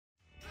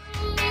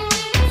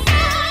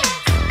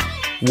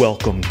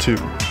Welcome to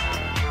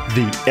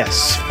the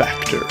S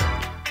Factor.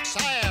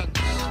 Science.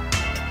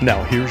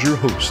 Now here's your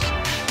host,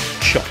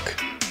 Chuck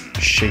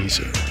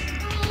Shazer.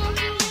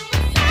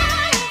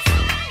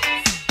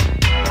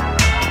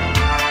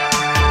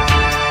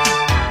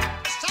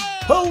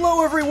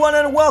 Hello everyone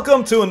and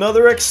welcome to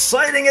another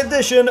exciting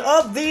edition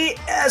of the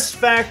S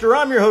Factor.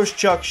 I'm your host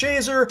Chuck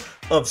Shazer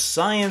of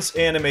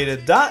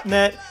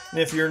ScienceAnimated.net, and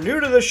if you're new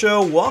to the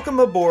show, welcome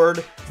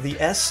aboard. The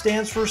S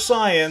stands for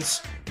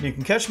Science, and you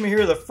can catch me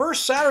here the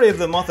first Saturday of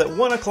the month at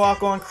 1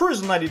 o'clock on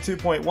Cruise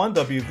 92.1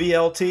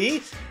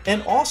 WVLT,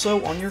 and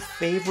also on your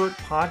favorite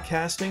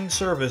podcasting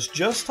service.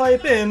 Just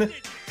type in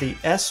the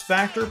S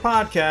Factor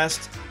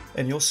Podcast,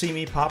 and you'll see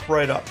me pop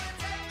right up.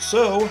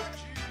 So,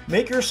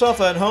 make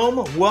yourself at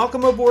home.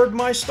 Welcome aboard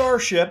my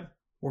starship.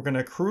 We're going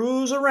to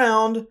cruise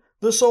around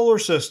the solar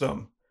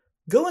system,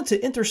 go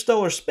into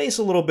interstellar space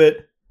a little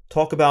bit,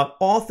 talk about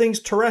all things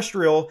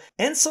terrestrial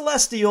and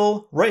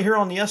celestial right here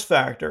on the S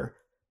Factor.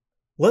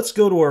 Let's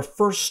go to our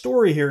first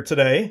story here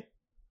today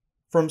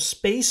from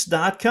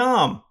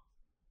space.com.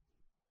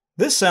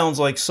 This sounds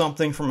like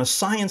something from a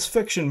science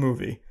fiction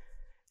movie.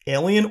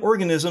 Alien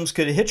organisms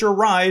could hitch a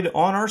ride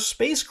on our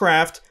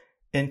spacecraft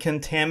and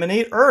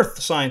contaminate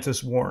Earth,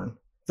 scientists warn.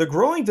 The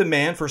growing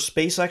demand for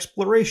space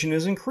exploration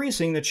is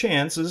increasing the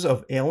chances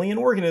of alien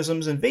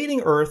organisms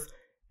invading Earth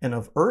and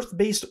of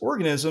Earth-based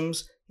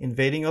organisms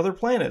invading other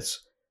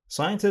planets,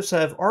 scientists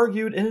have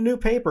argued in a new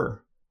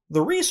paper.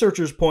 The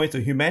researchers point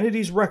to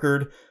humanity's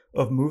record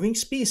of moving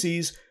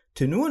species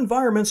to new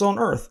environments on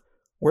Earth,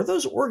 where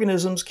those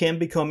organisms can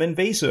become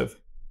invasive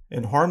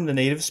and harm the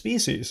native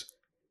species.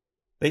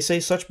 They say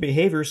such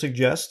behavior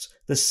suggests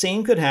the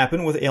same could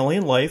happen with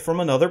alien life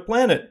from another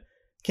planet,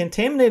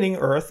 contaminating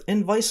Earth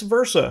and vice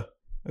versa,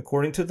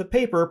 according to the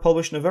paper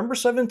published November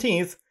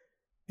 17th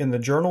in the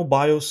journal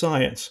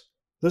Bioscience.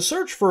 The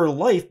search for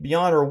life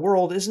beyond our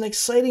world is an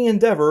exciting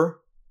endeavor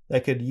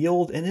that could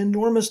yield an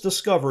enormous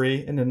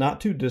discovery in the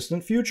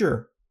not-too-distant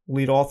future.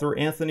 Lead author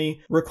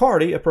Anthony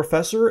Riccardi, a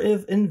professor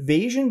of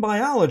invasion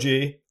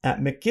biology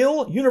at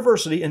McGill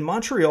University in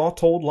Montreal,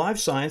 told Live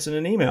Science in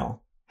an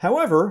email.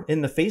 However,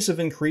 in the face of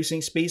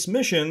increasing space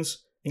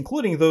missions,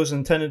 including those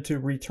intended to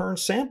return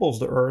samples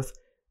to Earth,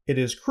 it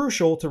is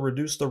crucial to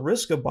reduce the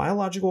risk of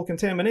biological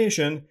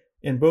contamination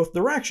in both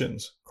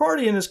directions.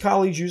 Cardi and his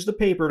colleagues used the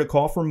paper to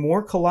call for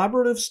more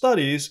collaborative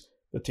studies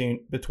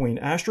between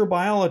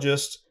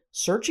astrobiologists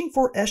searching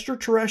for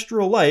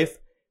extraterrestrial life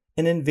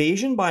and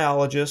invasion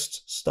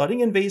biologists studying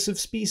invasive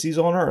species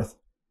on Earth.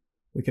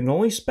 We can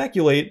only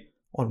speculate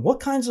on what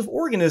kinds of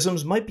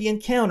organisms might be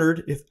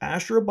encountered if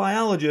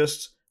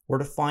astrobiologists were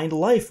to find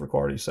life,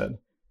 Riccardi said.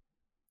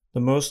 The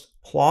most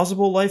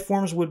plausible life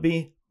forms would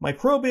be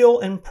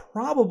microbial and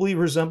probably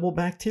resemble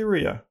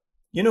bacteria.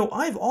 You know,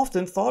 I've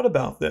often thought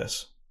about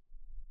this.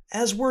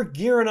 As we're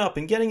gearing up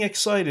and getting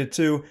excited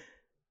to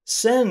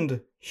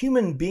send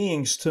human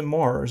beings to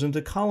Mars and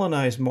to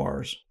colonize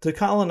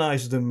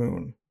the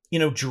moon, you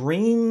know,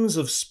 dreams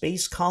of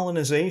space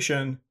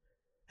colonization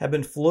have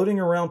been floating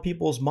around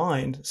people's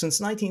mind since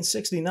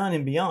 1969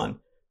 and beyond,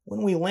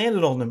 when we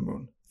landed on the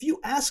moon. If you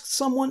asked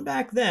someone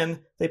back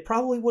then, they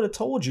probably would have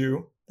told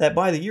you that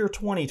by the year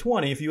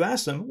 2020, if you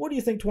asked them, what do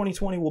you think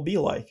 2020 will be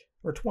like?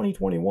 Or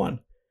 2021?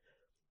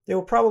 They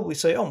will probably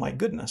say, oh my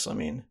goodness, I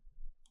mean,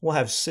 we'll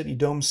have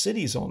dome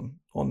cities on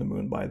the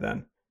moon by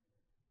then.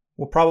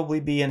 We'll probably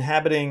be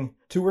inhabiting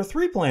 2 or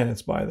 3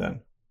 planets by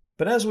then.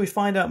 But as we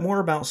find out more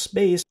about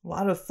space, a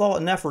lot of thought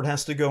and effort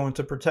has to go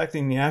into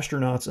protecting the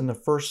astronauts and the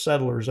first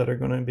settlers that are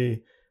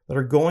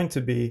going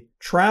to be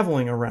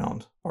traveling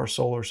around our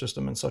solar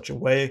system in such a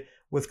way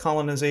with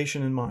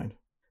colonization in mind.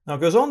 Now,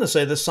 it goes on to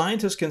say the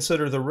scientists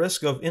consider the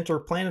risk of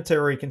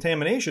interplanetary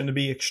contamination to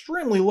be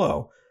extremely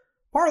low,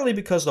 partly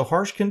because the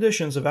harsh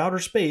conditions of outer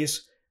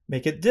space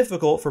make it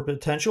difficult for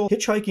potential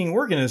hitchhiking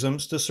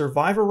organisms to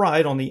survive a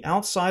ride on the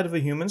outside of a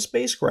human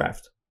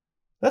spacecraft.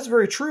 That's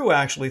very true,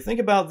 actually. Think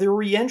about their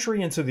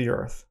re-entry into the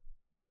Earth.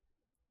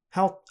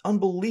 How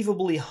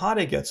unbelievably hot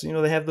it gets. You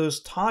know, they have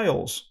those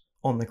tiles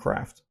on the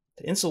craft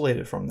to insulate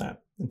it from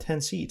that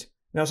intense heat.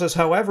 Now it says,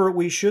 however,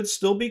 we should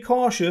still be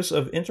cautious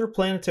of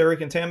interplanetary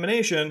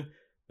contamination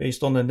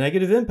based on the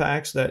negative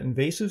impacts that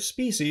invasive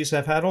species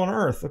have had on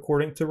Earth,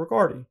 according to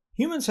Riccardi.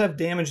 Humans have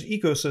damaged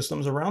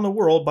ecosystems around the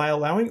world by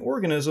allowing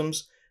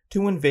organisms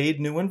to invade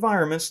new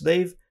environments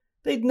they'd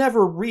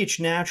never reach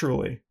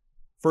naturally.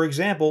 For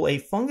example, a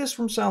fungus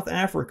from South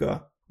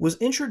Africa was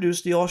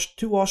introduced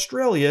to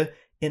Australia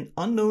in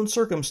unknown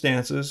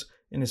circumstances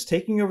and is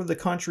taking over the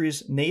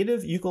country's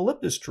native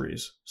eucalyptus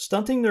trees,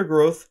 stunting their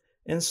growth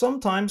and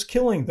sometimes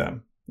killing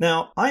them.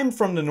 Now, I'm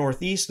from the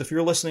Northeast. If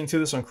you're listening to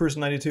this on Cruise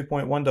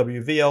 92.1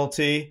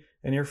 WVLT,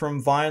 and you're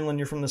from Vineland,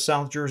 you're from the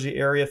South Jersey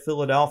area,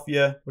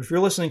 Philadelphia. But if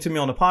you're listening to me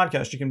on the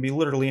podcast, you can be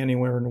literally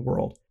anywhere in the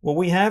world. What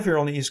we have here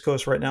on the East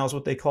Coast right now is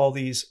what they call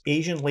these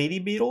Asian lady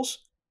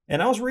beetles.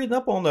 And I was reading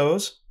up on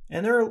those,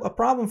 and they're a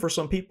problem for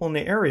some people in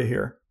the area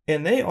here.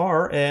 And they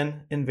are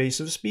an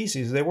invasive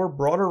species. They were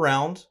brought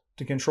around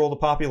to control the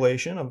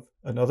population of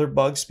another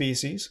bug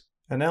species.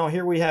 And now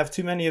here we have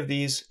too many of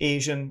these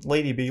Asian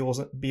lady beetles,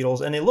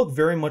 and they look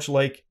very much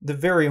like the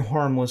very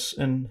harmless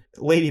and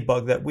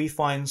ladybug that we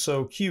find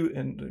so cute.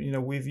 And,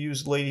 we've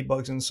used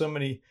ladybugs in so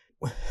many,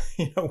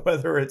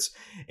 whether it's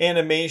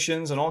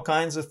animations and all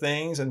kinds of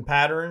things and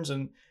patterns,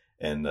 and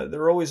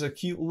they're always a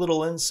cute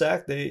little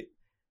insect. They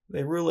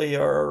really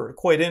are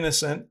quite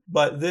innocent.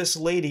 But this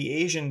lady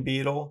Asian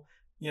beetle,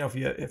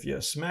 if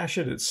you smash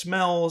it, it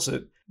smells.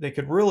 They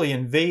could really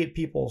invade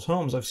people's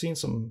homes. I've seen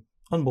some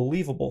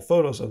unbelievable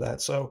photos of that.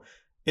 So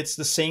it's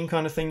the same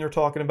kind of thing they're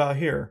talking about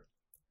here.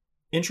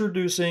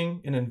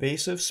 Introducing an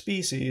invasive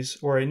species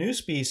or a new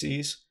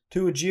species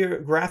to a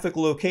geographic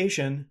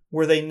location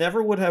where they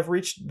never would have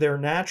reached there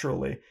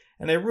naturally.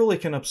 And they really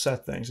can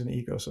upset things in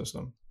the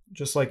ecosystem.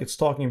 Just like it's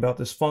talking about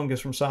this fungus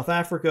from South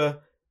Africa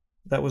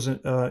that was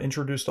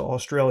introduced to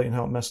Australia and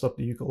how it messed up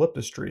the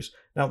eucalyptus trees.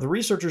 Now, the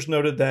researchers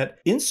noted that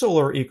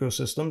insular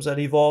ecosystems that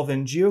evolve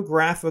in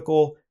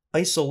geographical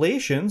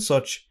isolation,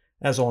 such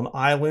as on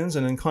islands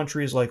and in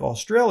countries like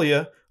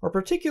Australia, are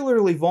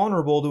particularly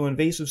vulnerable to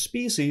invasive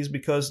species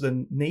because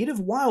the native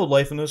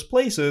wildlife in those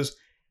places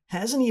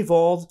hasn't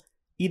evolved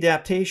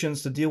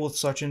adaptations to deal with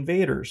such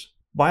invaders.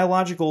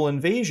 Biological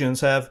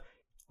invasions have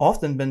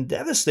often been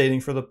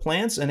devastating for the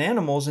plants and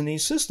animals in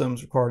these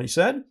systems, Riccardi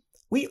said.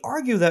 We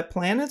argue that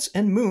planets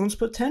and moons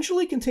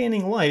potentially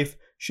containing life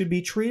should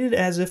be treated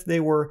as if they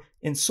were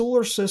in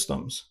solar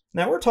systems.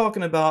 Now we're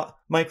talking about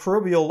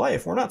microbial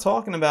life. We're not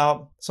talking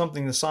about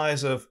something the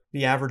size of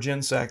the average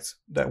insect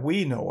that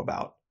we know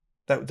about,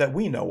 that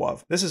we know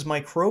of. This is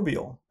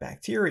microbial,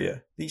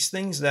 bacteria, these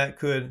things that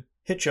could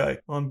hitchhike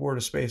on board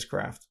a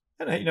spacecraft.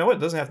 And it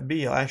doesn't have to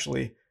be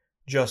actually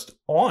just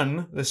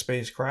on the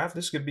spacecraft.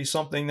 This could be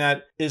something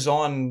that is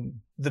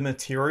on the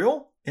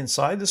material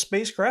inside the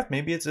spacecraft.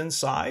 Maybe it's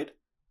inside.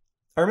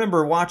 I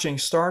remember watching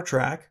Star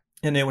Trek,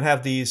 and they would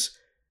have these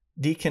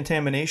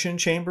decontamination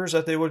chambers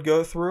that they would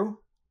go through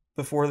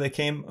before they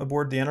came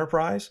aboard the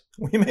Enterprise.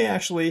 We may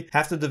actually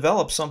have to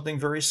develop something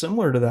very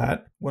similar to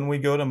that when we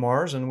go to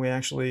Mars and we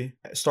actually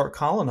start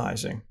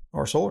colonizing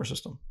our solar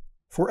system.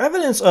 For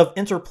evidence of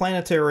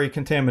interplanetary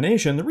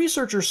contamination, the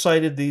researchers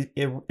cited the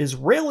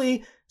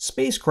Israeli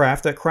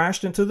spacecraft that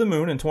crashed into the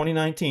moon in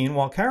 2019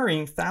 while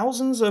carrying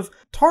thousands of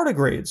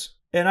tardigrades.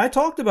 And I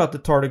talked about the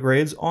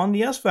tardigrades on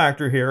the S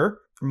Factor here,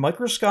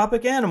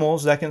 microscopic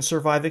animals that can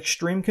survive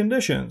extreme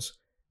conditions,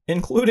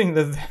 including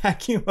the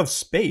vacuum of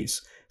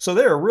space. So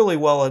they are really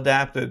well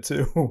adapted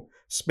to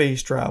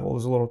space travel,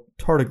 those little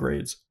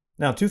tardigrades.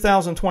 Now,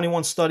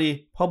 2021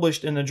 study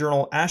published in the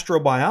journal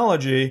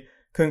Astrobiology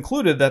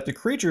concluded that the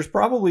creatures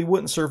probably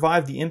wouldn't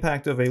survive the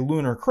impact of a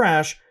lunar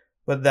crash,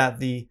 but that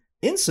the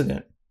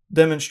incident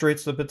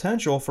demonstrates the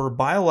potential for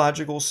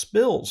biological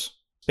spills.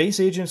 Space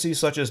agencies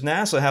such as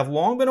NASA have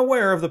long been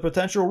aware of the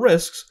potential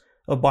risks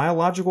of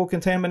biological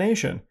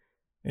contamination,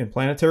 and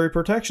planetary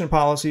protection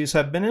policies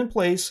have been in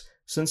place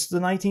since the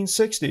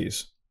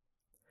 1960s.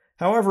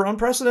 However,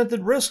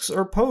 unprecedented risks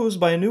are posed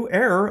by a new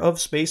era of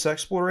space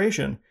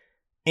exploration,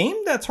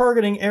 aimed at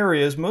targeting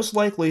areas most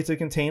likely to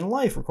contain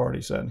life,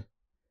 Riccardi said.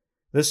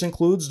 This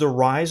includes the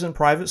rise in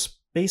private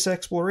space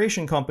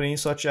exploration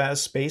companies such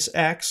as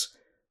SpaceX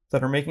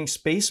that are making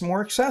space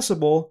more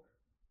accessible,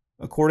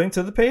 according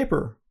to the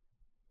paper.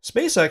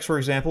 SpaceX, for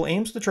example,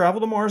 aims to travel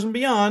to Mars and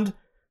beyond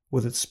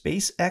with its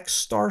SpaceX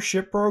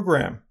Starship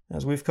program,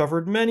 as we've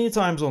covered many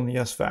times on the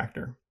S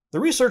Factor.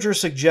 The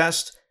researchers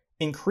suggest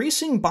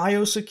increasing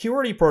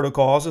biosecurity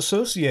protocols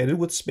associated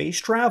with space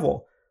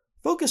travel,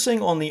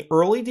 focusing on the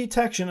early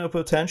detection of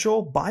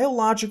potential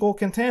biological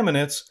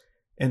contaminants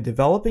and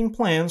developing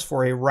plans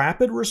for a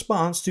rapid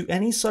response to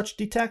any such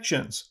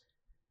detections.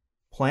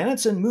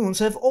 Planets and moons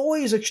have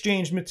always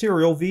exchanged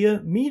material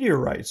via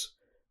meteorites,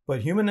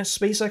 but human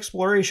space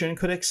exploration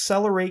could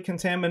accelerate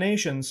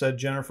contamination, said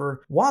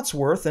Jennifer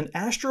Wadsworth, an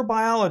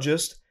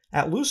astrobiologist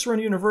at Lucerne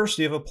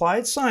University of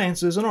Applied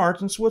Sciences and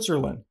Arts in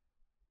Switzerland.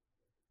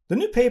 The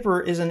new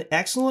paper is an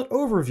excellent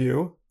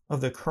overview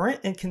of the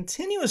current and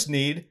continuous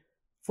need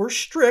for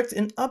strict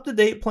and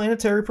up-to-date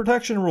planetary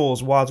protection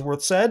rules,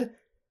 Wadsworth said.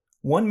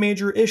 One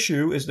major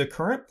issue is the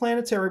current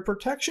planetary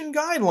protection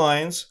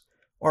guidelines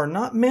are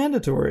not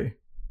mandatory,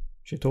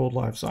 she told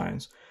Live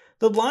Science.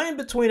 The line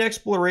between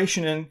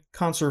exploration and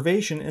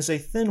conservation is a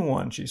thin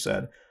one, she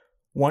said.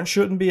 One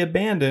shouldn't be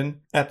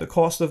abandoned at the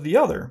cost of the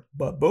other,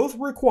 but both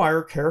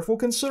require careful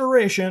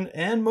consideration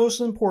and,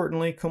 most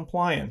importantly,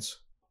 compliance.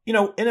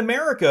 In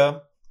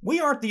America, we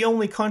aren't the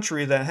only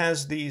country that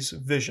has these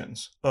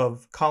visions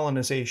of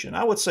colonization.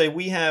 I would say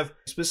we have,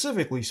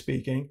 specifically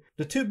speaking,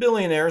 the two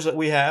billionaires that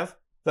we have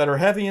that are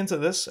heavy into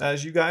this,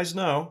 as you guys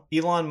know,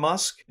 Elon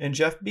Musk and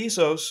Jeff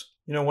Bezos.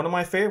 One of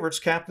my favorites,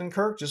 Captain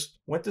Kirk, just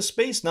went to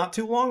space not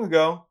too long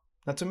ago,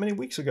 not too many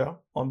weeks ago,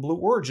 on Blue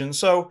Origin.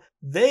 So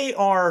they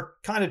are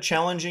kind of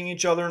challenging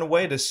each other in a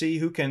way to see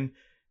who can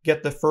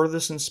get the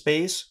furthest in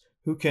space,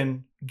 who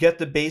can get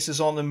the bases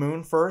on the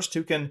moon first,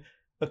 who can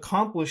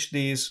accomplish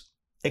these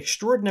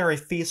extraordinary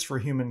feats for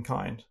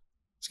humankind.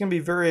 It's going to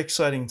be a very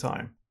exciting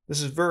time.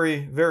 This is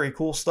very, very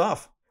cool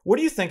stuff. What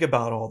do you think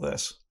about all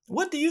this?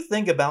 What do you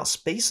think about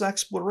space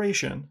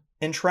exploration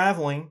and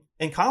traveling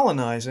and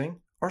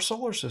colonizing our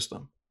solar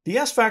system. The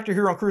S Factor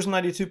here on Cruising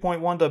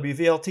 92.1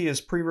 WVLT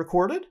is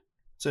pre-recorded.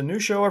 It's a new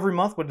show every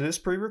month, but it is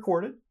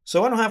pre-recorded.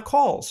 So I don't have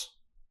calls,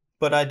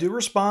 but I do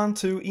respond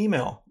to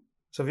email.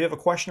 So if you have a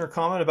question or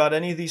comment about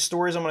any of these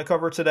stories I'm going to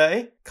cover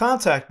today,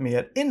 contact me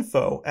at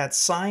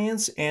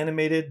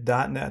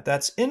info@scienceanimated.net.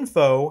 That's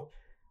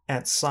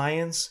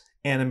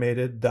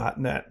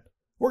info@scienceanimated.net.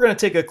 We're going to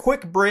take a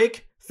quick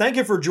break. Thank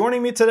you for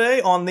joining me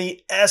today on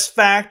the S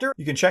Factor.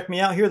 You can check me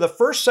out here the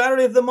first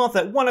Saturday of the month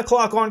at 1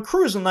 o'clock on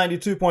Cruising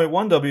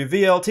 92.1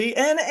 WVLT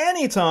and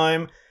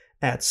anytime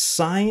at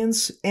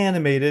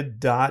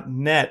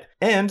scienceanimated.net.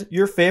 And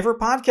your favorite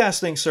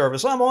podcasting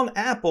service. I'm on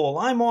Apple.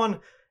 I'm on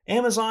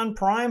Amazon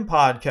Prime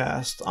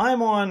Podcast.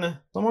 I'm on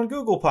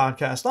Google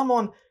Podcast. I'm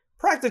on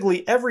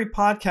practically every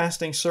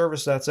podcasting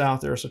service that's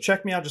out there. So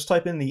check me out. Just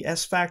type in the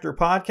S Factor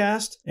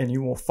Podcast and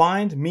you will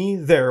find me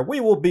there. We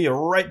will be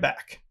right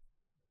back.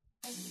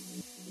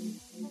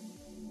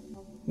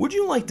 Would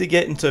you like to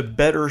get into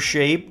better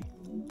shape,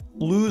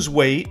 lose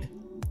weight,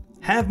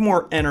 have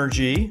more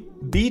energy,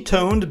 be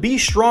toned, be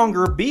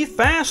stronger, be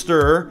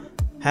faster,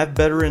 have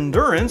better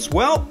endurance?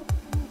 Well,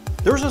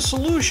 there's a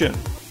solution.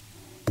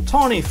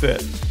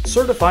 TawnyFit.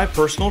 Certified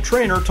personal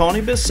trainer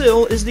Tawny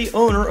Basil is the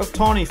owner of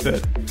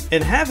TawnyFit.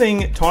 And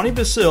having Tawny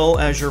Basil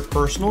as your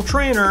personal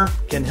trainer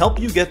can help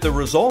you get the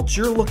results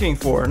you're looking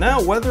for.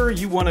 Now, whether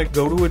you want to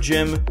go to a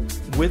gym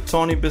with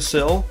Tawny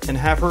Basil and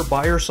have her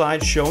by your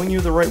side showing you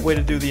the right way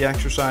to do the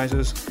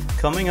exercises,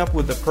 coming up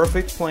with the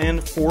perfect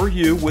plan for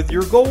you with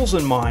your goals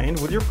in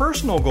mind, with your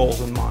personal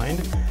goals in mind,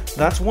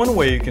 that's one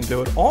way you can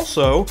do it.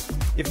 Also,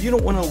 if you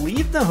don't want to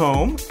leave the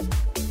home,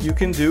 you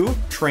can do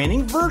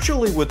training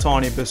virtually with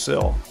Tawny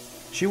Basil.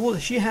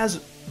 She has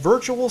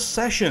virtual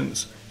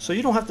sessions, so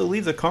you don't have to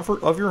leave the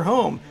comfort of your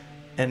home.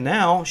 And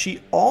now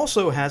she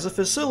also has a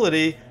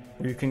facility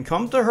where you can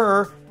come to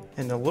her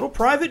in a little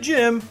private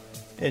gym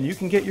and you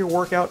can get your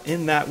workout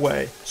in that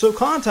way. So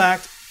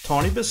contact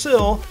Tawny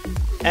Basil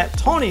at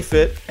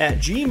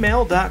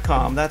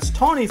tawnyfit@gmail.com. That's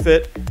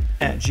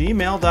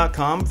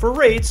tawnyfit@gmail.com for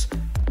rates.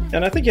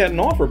 And I think you had an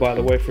offer, by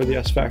the way, for the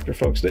S Factor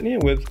folks, didn't you?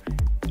 With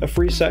a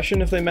free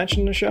session if they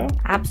mention the show?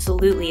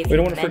 Absolutely. If we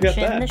don't you want to forget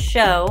mention that. the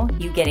show,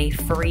 you get a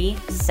free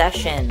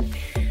session.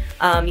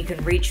 You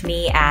can reach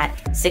me at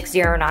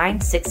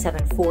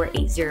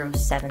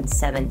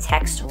 609-674-8077.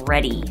 Text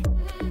READY.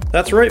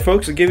 That's right,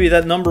 folks. I'll give you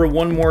that number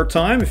one more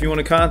time. If you want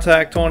to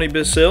contact Tawny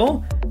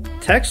Basil,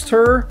 text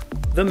her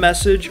the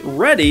message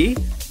READY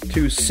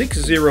to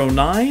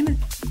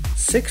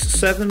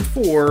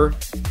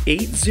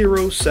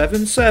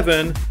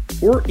 609-674-8077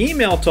 or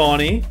email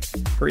Tawny.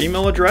 Her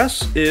email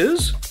address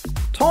is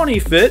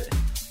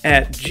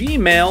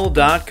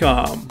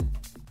tawnyfit@gmail.com.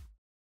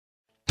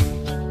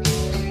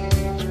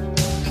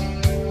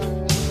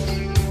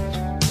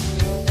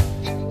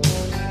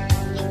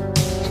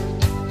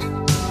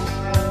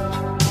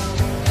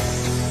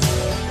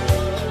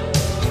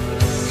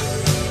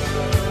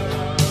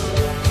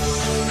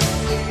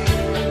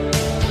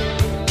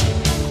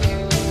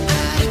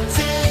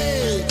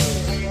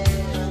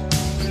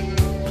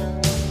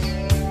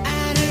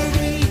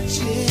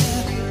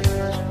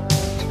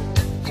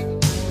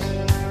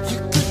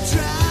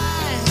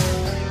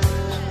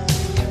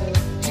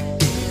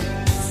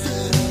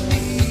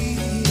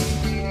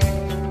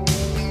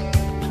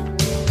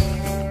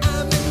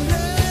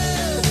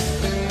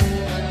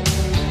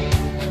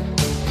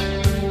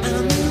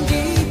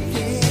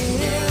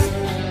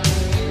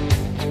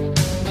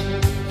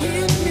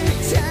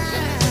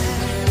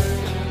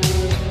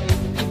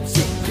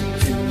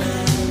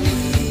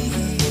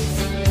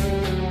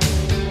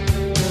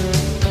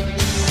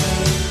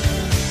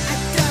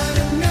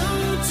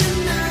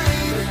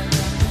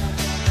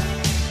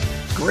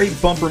 Great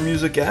bumper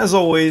music as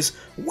always.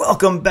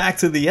 Welcome back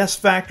to the S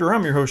Factor.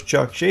 I'm your host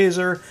Chuck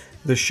Shazer.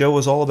 The show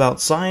is all about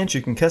science.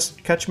 You can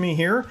catch me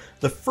here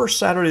the first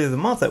Saturday of the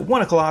month at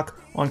 1 o'clock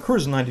on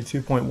Cruising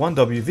 92.1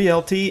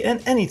 WVLT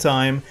and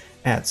anytime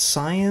at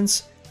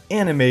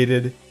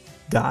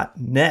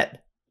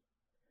scienceanimated.net.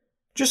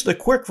 Just a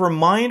quick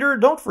reminder,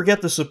 don't forget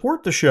to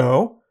support the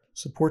show.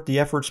 Support the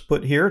efforts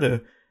put here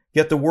to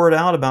get the word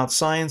out about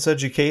science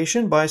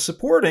education by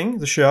supporting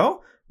the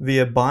show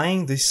via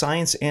buying the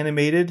Science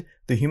Animated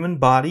The Human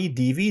Body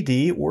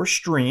DVD or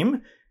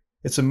stream.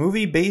 It's a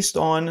movie based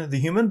on the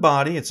human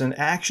body. It's an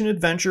action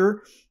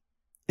adventure.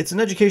 It's an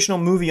educational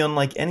movie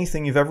unlike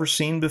anything you've ever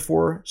seen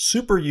before.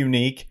 Super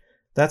unique.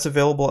 That's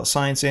available at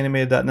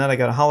scienceanimated.net. I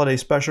got a holiday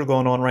special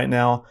going on right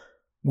now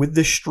with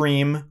the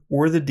stream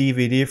or the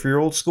DVD. If you're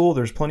old school,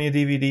 there's plenty of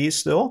DVDs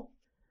still.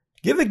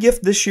 Give a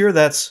gift this year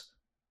that's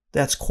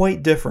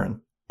quite different.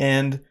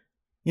 And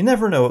you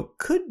never know, it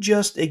could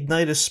just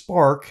ignite a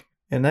spark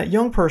in that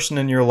young person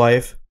in your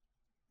life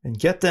and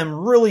get them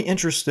really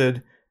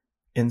interested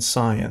in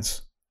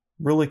science.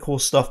 Really cool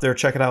stuff there.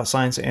 Check it out,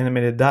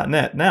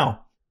 scienceanimated.net.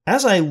 Now,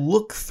 as I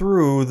look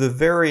through the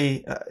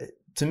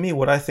to me,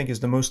 what I think is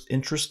the most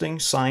interesting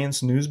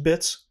science news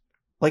bits,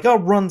 like I'll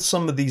run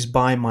some of these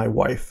by my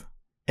wife.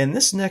 And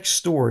this next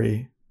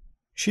story,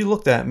 she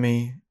looked at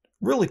me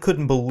really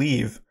couldn't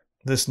believe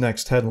this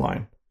next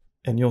headline,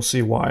 and you'll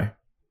see why.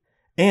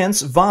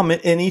 Ants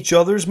vomit in each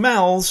other's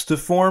mouths to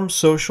form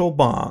social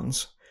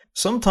bonds.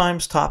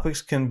 Sometimes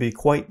topics can be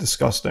quite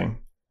disgusting.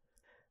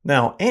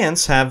 Now,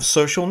 ants have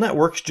social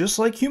networks just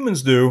like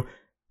humans do,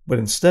 but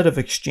instead of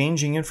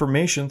exchanging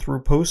information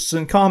through posts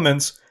and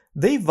comments,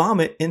 they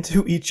vomit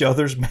into each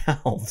other's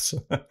mouths.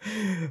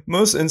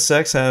 Most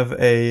insects have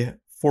a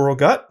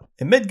foregut,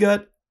 a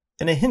midgut,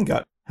 and a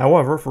hindgut.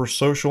 However, for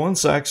social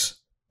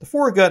insects, the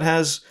foregut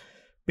has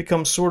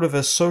become sort of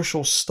a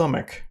social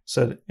stomach,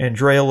 said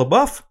Andrea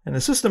LaBeouf, an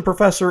assistant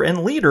professor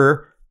and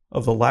leader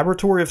of the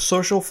Laboratory of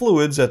Social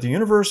Fluids at the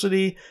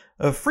University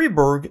of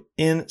Freiburg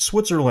in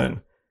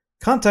Switzerland.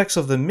 Contents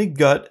of the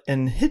midgut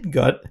and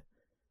hindgut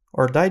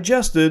are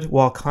digested,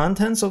 while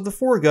contents of the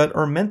foregut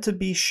are meant to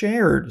be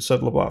shared,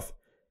 said LaBeouf,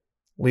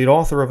 lead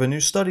author of a new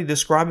study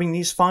describing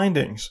these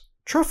findings.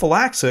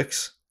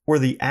 Trophallaxis, or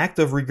the act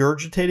of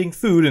regurgitating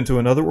food into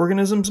another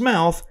organism's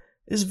mouth,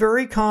 is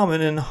very common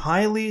in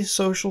highly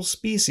social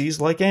species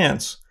like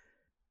ants.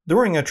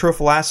 During a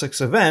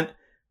trophallaxis event,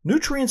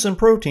 nutrients and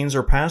proteins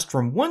are passed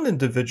from one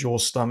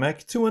individual's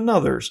stomach to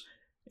another's,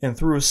 and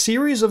through a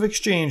series of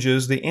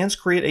exchanges, the ants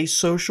create a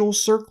social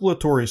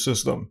circulatory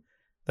system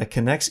that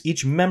connects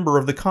each member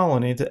of the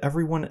colony to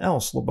everyone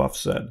else, LaBeouf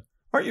said.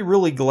 Aren't you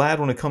really glad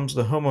when it comes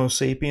to Homo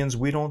sapiens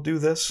we don't do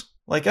this?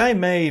 Like, I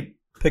may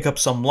pick up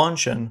some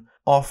lunch and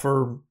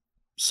offer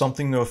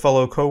something to a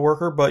fellow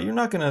coworker, but you're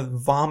not going to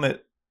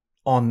vomit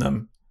on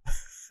them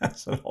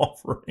as an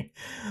offering.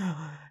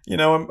 You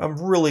know,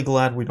 I'm really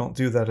glad we don't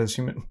do that as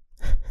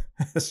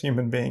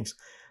human beings.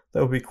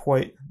 That would be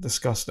quite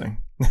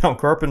disgusting. Now,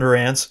 carpenter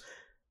ants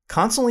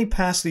constantly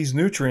pass these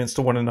nutrients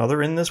to one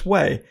another in this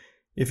way.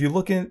 If you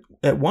look at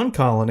one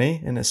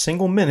colony, in a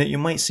single minute, you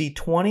might see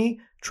 20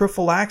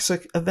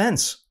 trophallaxic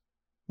events,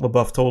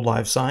 LaBeouf told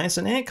Live Science.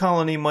 An ant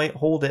colony might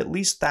hold at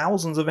least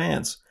thousands of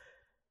ants.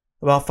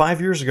 About 5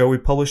 years ago, we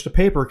published a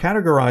paper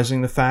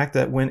categorizing the fact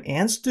that when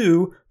ants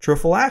do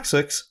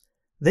trophallaxis,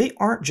 they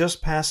aren't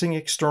just passing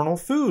external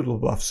food,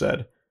 LaBeouf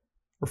said.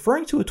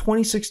 Referring to a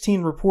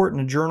 2016 report in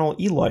the journal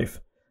eLife,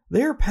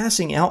 they are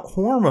passing out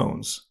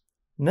hormones,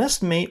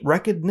 nestmate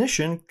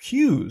recognition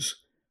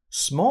cues,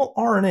 small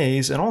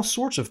RNAs, and all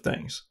sorts of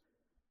things.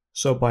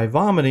 So by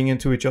vomiting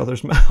into each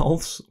other's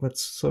mouths,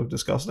 that's so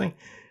disgusting,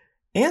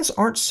 ants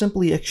aren't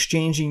simply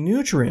exchanging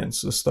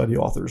nutrients, the study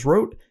authors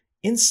wrote.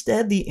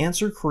 Instead, the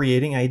ants are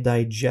creating a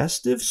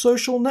digestive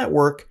social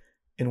network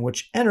in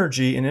which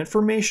energy and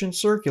information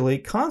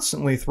circulate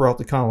constantly throughout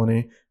the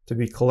colony to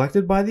be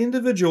collected by the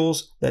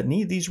individuals that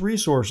need these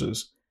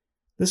resources.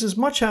 This is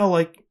much how,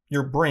 like,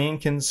 your brain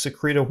can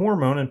secrete a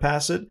hormone and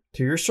pass it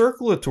to your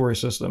circulatory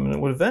system, and it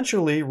would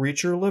eventually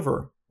reach your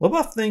liver.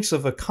 LaBeouf thinks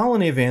of a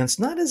colony of ants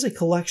not as a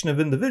collection of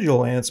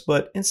individual ants,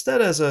 but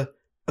instead as a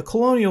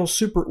colonial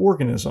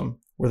superorganism,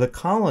 where the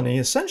colony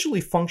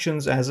essentially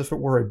functions as if it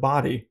were a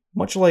body.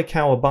 Much like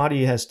how a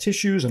body has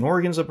tissues and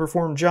organs that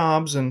perform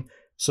jobs in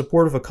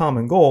support of a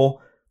common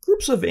goal,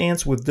 groups of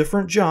ants with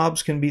different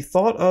jobs can be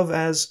thought of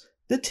as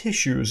the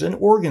tissues and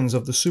organs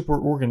of the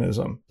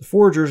superorganism. The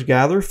foragers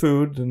gather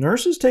food, the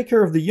nurses take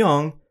care of the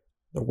young,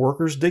 the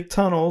workers dig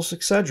tunnels,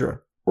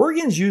 etc.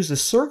 Organs use the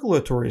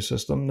circulatory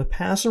system to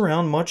pass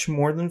around much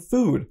more than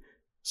food,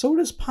 so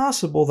it is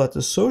possible that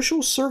the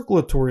social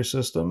circulatory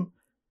system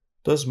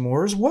does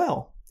more as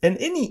well. In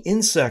any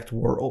insect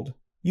world,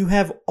 you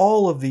have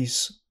all of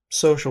these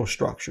social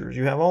structures.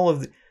 You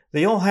have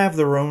they all have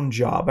their own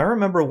job. I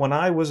remember when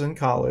I was in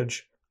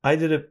college, I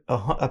did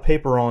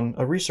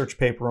a research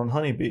paper on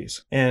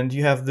honeybees. And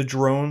you have the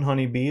drone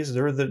honeybees.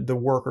 They're the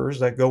workers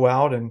that go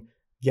out and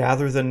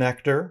gather the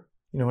nectar.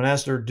 You know, and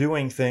as they're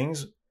doing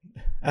things,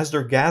 as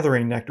they're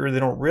gathering nectar, they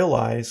don't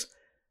realize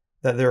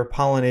that they're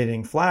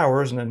pollinating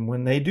flowers. And then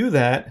when they do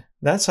that,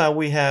 that's how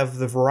we have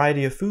the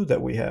variety of food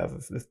that we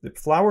have. If the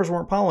flowers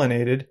weren't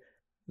pollinated,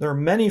 there are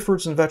many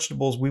fruits and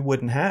vegetables we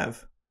wouldn't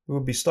have. We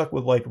would be stuck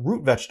with like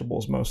root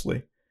vegetables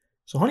mostly.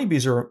 So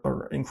honeybees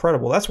are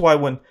incredible. That's why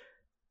when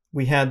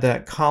we had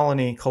that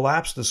colony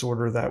collapse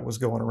disorder that was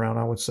going around,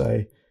 I would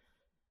say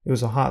it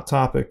was a hot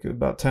topic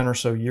about 10 or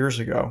so years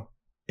ago.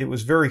 It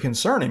was very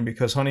concerning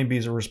because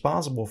honeybees are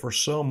responsible for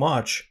so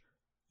much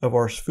of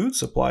our food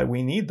supply.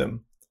 We need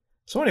them.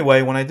 So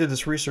anyway, when I did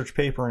this research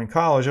paper in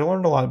college, I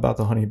learned a lot about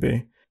the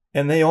honeybee.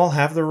 And they all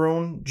have their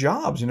own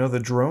jobs. You know, the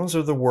drones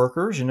are the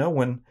workers. You know,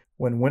 when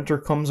winter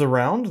comes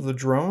around, the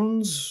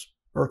drones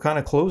are kind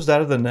of closed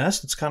out of the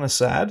nest. It's kind of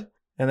sad.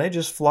 And they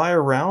just fly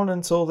around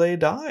until they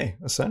die,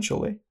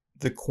 essentially.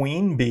 The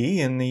queen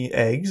bee and the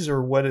eggs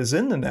are what is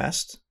in the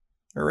nest,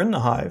 or in the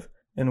hive.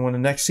 And when the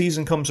next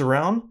season comes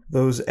around,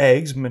 those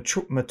eggs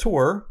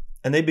mature,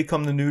 and they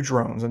become the new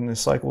drones. And the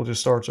cycle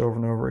just starts over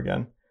and over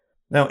again.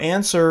 Now,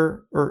 ants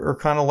are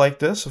kind of like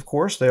this, of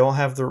course. They all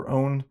have their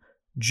own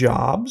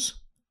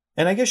jobs.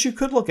 And I guess you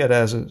could look at it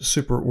as a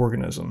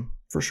superorganism,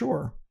 for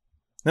sure.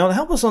 Now, to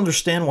help us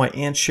understand why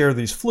ants share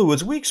these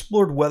fluids, we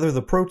explored whether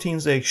the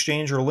proteins they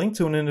exchange are linked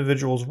to an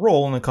individual's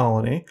role in the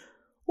colony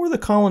or the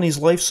colony's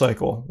life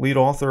cycle. Lead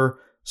author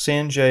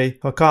Sanjay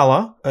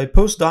Hakala, a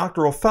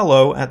postdoctoral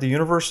fellow at the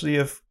University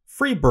of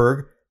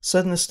Freiburg,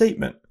 said in a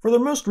statement. For their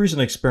most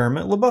recent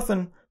experiment,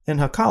 LaBeouf and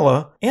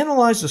Hakala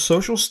analyzed the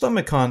social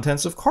stomach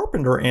contents of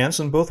carpenter ants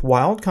in both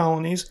wild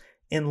colonies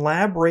and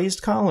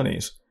lab-raised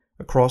colonies.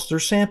 Across their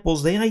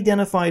samples, they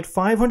identified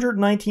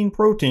 519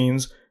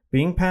 proteins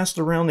being passed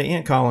around the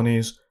ant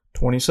colonies.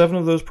 27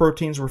 of those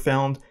proteins were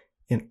found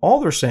in all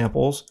their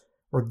samples,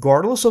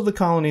 regardless of the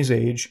colony's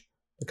age,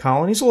 the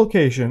colony's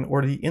location,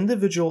 or the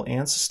individual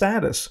ant's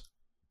status.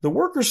 The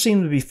workers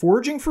seemed to be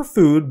foraging for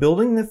food,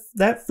 building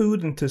that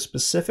food into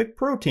specific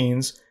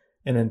proteins,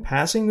 and then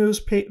passing those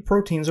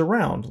proteins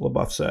around,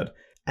 LaBeouf said.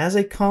 As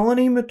a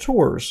colony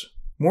matures,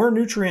 more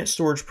nutrient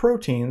storage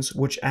proteins,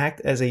 which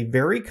act as a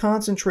very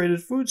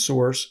concentrated food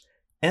source,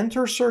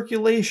 enter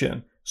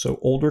circulation, so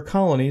older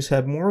colonies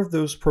have more of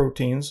those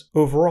proteins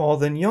overall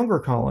than younger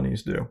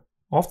colonies do.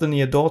 Often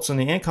the adults in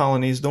the ant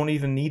colonies don't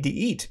even need to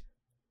eat.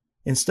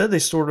 Instead, they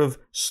sort of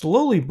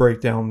slowly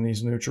break down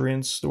these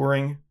nutrients,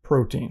 storing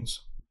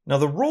proteins. Now,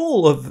 the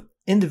role of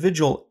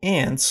individual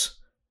ants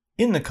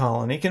in the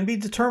colony can be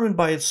determined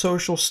by its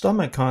social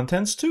stomach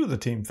contents too, the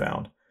team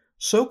found.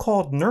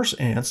 So-called nurse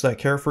ants that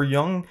care for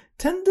young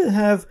tend to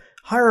have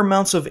higher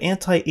amounts of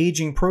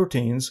anti-aging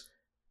proteins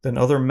than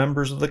other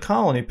members of the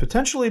colony,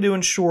 potentially to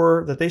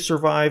ensure that they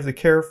survive the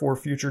care for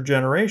future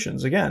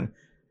generations. Again,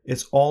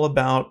 it's all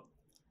about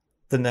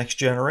the next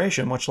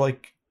generation, much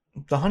like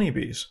the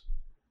honeybees,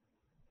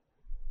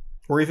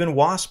 or even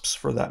wasps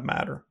for that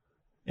matter.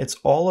 It's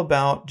all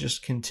about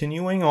just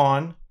continuing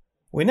on.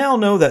 We now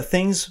know that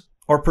things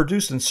are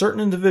produced in certain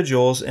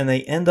individuals and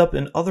they end up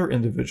in other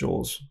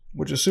individuals,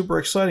 which is super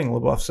exciting,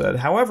 LaBeouf said.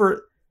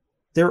 However,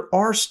 there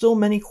are still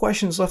many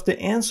questions left to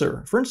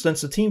answer. For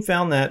instance, the team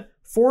found that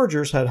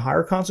foragers had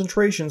higher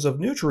concentrations of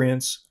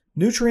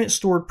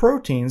nutrient-stored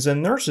proteins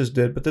than nurses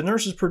did, but the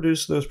nurses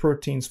produced those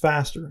proteins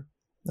faster.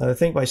 Now, I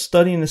think by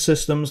studying the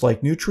systems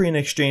like nutrient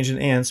exchange in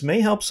ants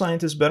may help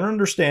scientists better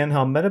understand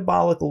how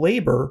metabolic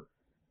labor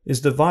is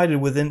divided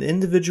within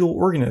individual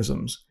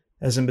organisms,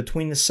 as in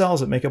between the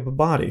cells that make up a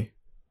body.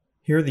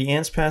 Here, the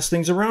ants pass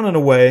things around in a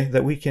way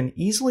that we can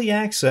easily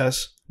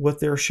access what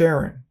they're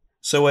sharing.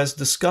 So as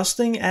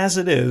disgusting as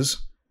it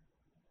is,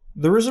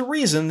 there is a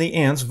reason the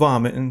ants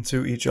vomit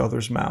into each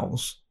other's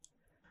mouths.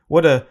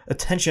 What a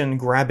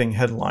attention-grabbing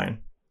headline.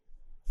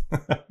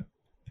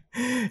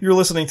 You're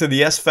listening to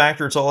the S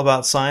Factor. It's all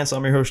about science.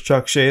 I'm your host,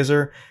 Chuck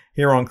Shazer,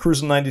 here on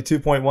Cruising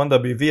 92.1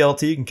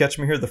 WVLT. You can catch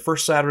me here the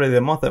first Saturday of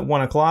the month at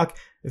 1 o'clock.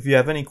 If you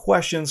have any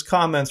questions,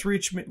 comments,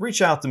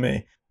 reach out to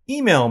me.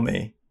 Email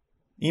me.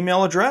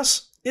 Email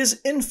address is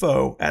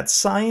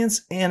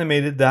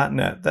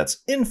info@scienceanimated.net. That's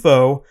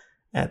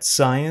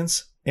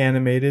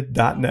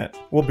info@scienceanimated.net.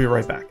 We'll be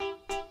right back.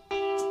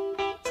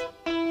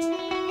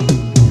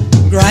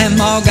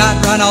 Grandma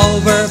got run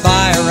over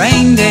by a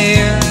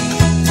reindeer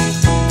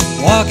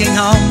walking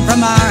home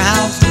from our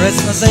house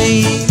Christmas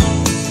Eve.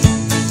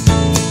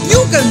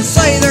 You can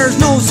say there's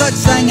no such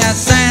thing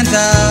as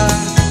Santa,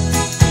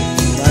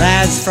 but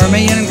as for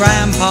me and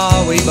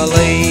Grandpa, we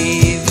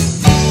believe.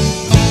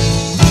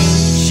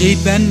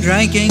 She'd been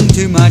drinking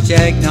too much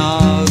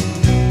eggnog,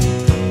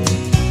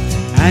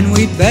 and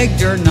we begged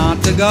her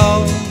not to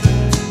go,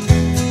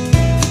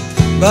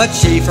 but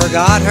she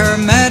forgot her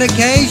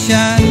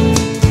medication,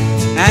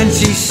 and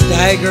she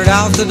staggered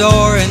out the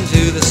door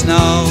into the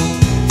snow.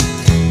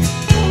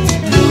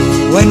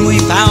 When we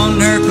found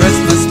her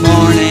Christmas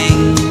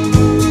morning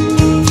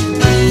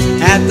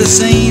at the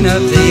scene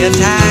of the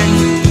attack,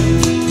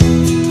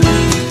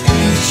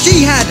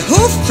 she had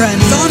hoof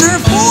prints on her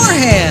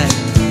forehead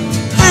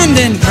and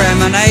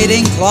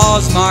incriminating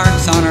claws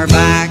marks on her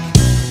back.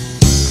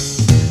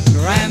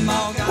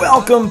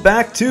 Welcome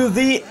back to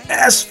the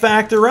S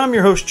Factor. I'm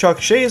your host, Chuck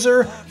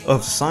Shazer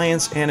of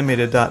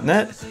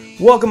ScienceAnimated.net.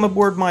 Welcome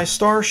aboard my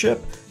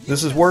starship.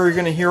 This is where you're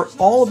going to hear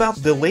all about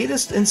the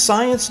latest in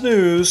science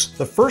news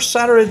the first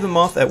Saturday of the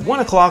month at 1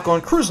 o'clock on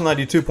Cruising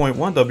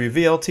 92.1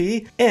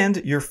 WVLT and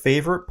your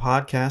favorite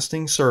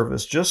podcasting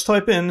service. Just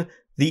type in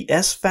the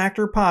S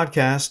Factor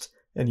podcast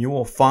and you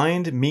will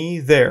find me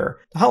there.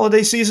 The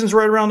holiday season's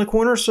right around the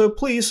corner, so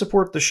please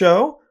support the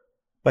show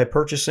by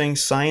purchasing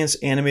Science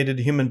Animated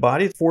Human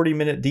Body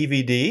 40-minute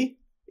DVD.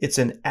 It's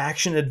an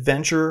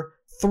action-adventure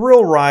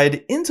thrill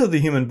ride into the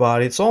human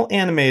body. It's all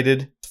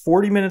animated.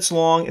 40 minutes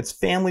long. It's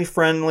family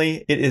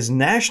friendly. It is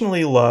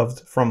nationally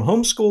loved, from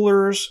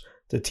homeschoolers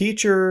to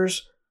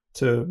teachers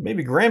to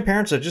maybe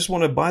grandparents that just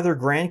want to buy their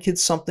grandkids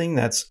something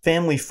that's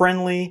family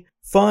friendly,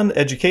 fun,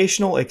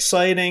 educational,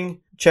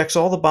 exciting, checks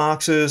all the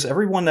boxes.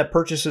 Everyone that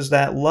purchases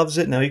that loves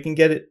it. Now you can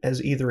get it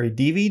as either a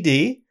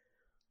DVD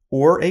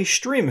or a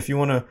stream if you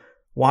want to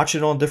watch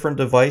it on different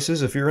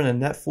devices. If you're into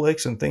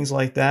Netflix and things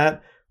like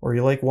that, or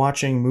you like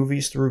watching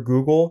movies through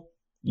Google,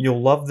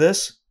 you'll love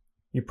this.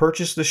 You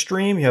purchase the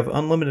stream, you have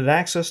unlimited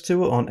access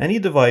to it on any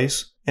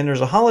device, and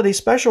there's a holiday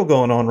special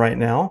going on right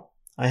now.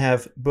 I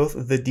have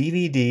both the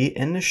DVD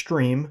and the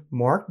stream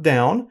marked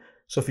down,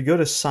 so if you go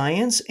to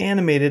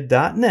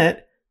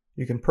ScienceAnimated.net,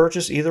 you can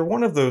purchase either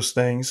one of those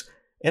things,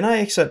 and I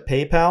accept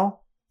PayPal,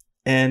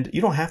 And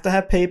you don't have to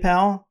have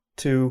PayPal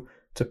to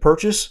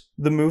purchase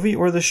the movie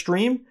or the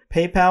stream.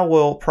 PayPal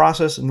will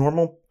process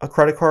normal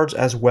credit cards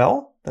as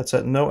well. That's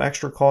at no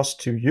extra cost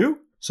to you.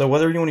 So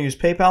whether you want to use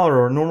PayPal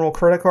or a normal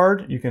credit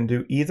card, you can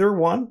do either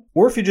one.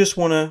 Or if you just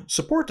want to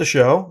support the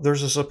show,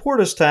 there's a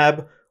Support Us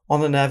tab on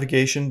the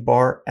navigation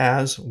bar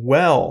as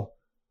well.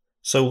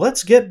 So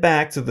let's get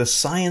back to the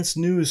science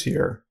news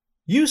here.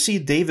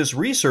 UC Davis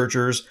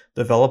researchers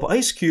develop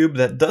ice cube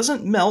that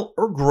doesn't melt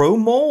or grow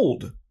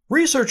mold.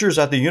 Researchers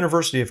at the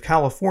University of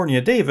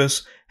California,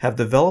 Davis have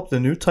developed a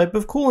new type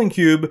of cooling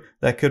cube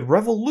that could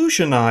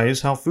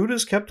revolutionize how food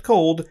is kept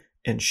cold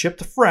and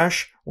shipped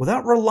fresh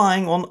without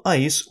relying on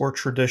ice or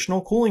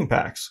traditional cooling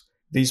packs.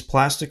 These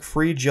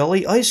plastic-free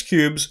jelly ice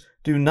cubes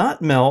do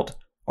not melt,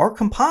 are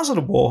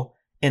compositable,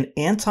 and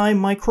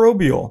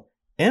antimicrobial,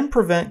 and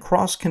prevent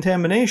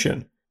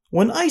cross-contamination.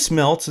 When ice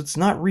melts, it's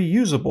not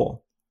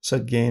reusable,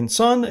 said Gain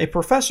Sun, a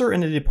professor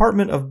in the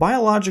Department of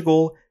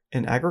Biological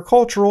and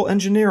Agricultural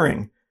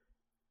Engineering.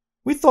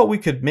 We thought we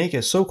could make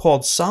a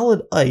so-called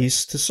solid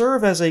ice to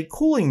serve as a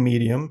cooling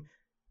medium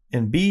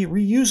and be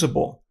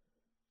reusable.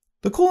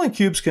 The cooling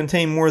cubes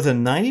contain more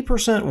than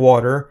 90%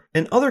 water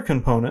and other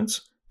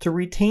components to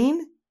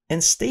retain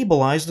and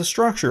stabilize the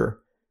structure.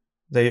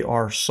 They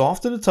are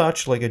soft to the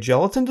touch like a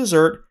gelatin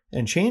dessert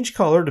and change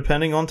color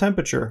depending on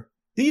temperature.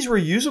 These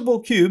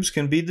reusable cubes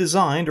can be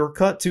designed or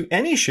cut to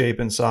any shape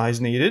and size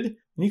needed,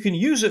 and you can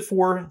use it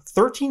for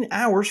 13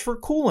 hours for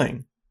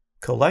cooling.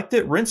 Collect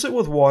it, rinse it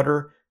with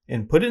water,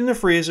 and put it in the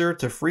freezer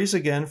to freeze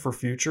again for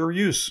future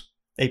use.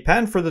 A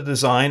patent for the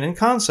design and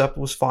concept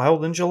was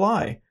filed in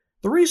July.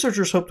 The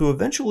researchers hope to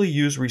eventually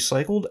use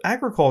recycled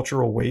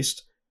agricultural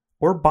waste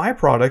or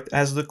byproduct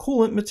as the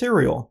coolant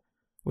material.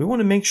 We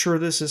want to make sure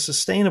this is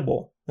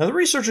sustainable. Now, the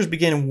researchers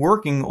began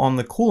working on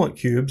the coolant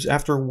cubes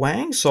after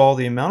Wang saw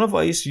the amount of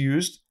ice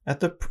used at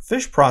the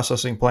fish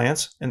processing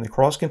plants and the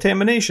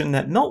cross-contamination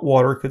that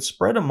meltwater could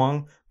spread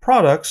among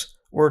products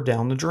or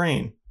down the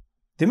drain.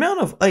 The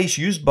amount of ice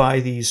used by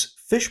these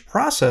fish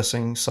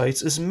processing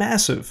sites is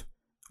massive,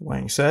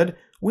 Wang said.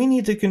 We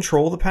need to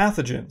control the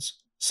pathogens.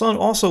 Sun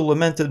also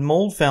lamented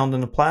mold found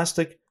in the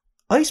plastic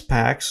ice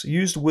packs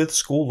used with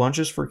school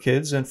lunches for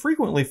kids and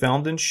frequently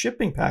found in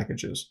shipping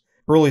packages.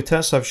 Early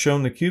tests have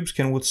shown the cubes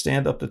can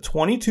withstand up to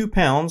 22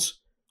 pounds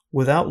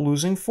without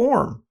losing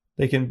form.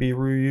 They can be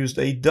reused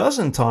a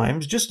dozen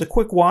times, just a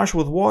quick wash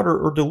with water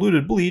or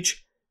diluted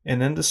bleach,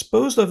 and then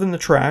disposed of in the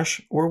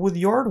trash or with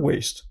yard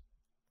waste.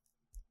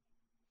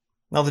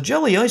 Now, the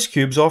jelly ice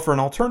cubes offer an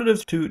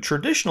alternative to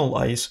traditional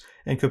ice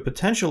and could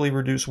potentially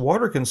reduce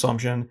water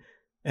consumption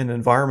and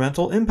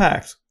environmental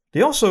impact.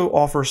 They also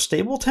offer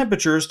stable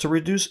temperatures to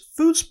reduce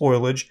food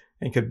spoilage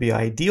and could be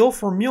ideal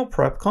for meal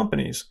prep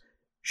companies,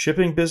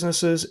 shipping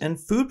businesses, and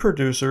food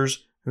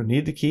producers who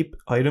need to keep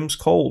items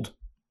cold.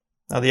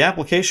 Now, the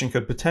application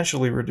could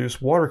potentially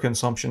reduce water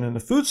consumption in the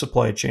food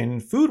supply chain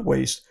and food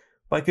waste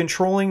by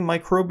controlling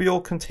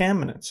microbial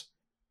contaminants.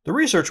 The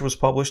research was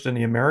published in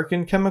the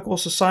American Chemical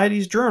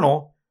Society's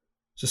journal,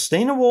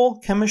 Sustainable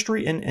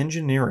Chemistry and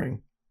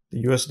Engineering.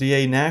 The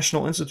USDA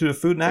National Institute of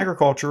Food and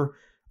Agriculture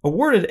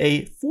awarded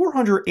a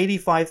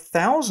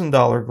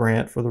 $485,000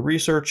 grant for the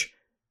research,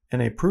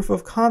 and a proof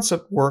of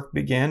concept work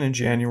began in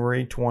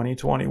January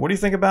 2020. What do you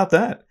think about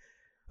that?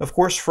 Of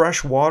course,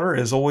 fresh water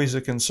is always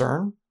a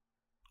concern.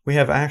 We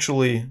have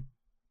actually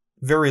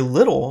very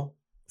little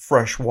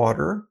fresh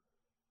water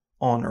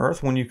on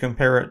Earth when you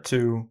compare it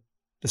to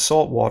the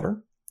salt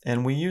water,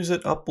 and we use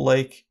it up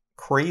like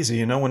crazy.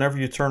 You know, whenever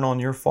you turn on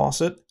your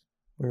faucet,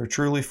 we're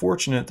truly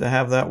fortunate to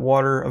have that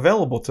water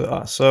available to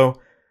us. So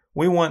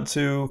we want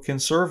to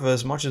conserve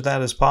as much of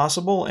that as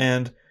possible.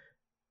 And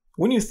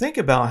when you think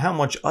about how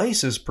much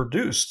ice is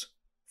produced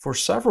for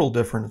several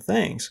different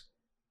things,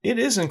 it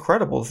is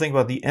incredible to think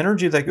about the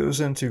energy that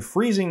goes into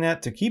freezing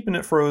that, to keeping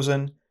it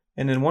frozen,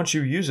 and then once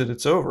you use it,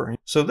 it's over.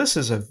 So this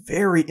is a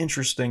very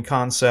interesting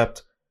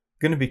concept.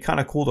 Going to be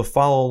kind of cool to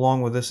follow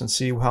along with this and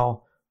see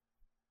how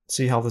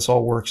this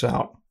all works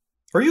out.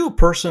 Are you a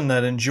person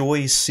that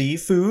enjoys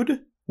seafood?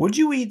 Would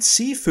you eat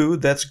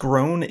seafood that's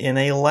grown in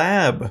a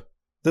lab?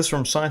 This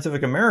from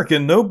Scientific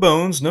American. No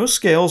bones, no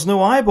scales,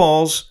 no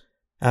eyeballs.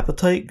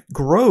 Appetite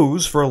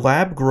grows for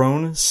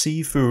lab-grown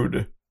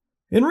seafood.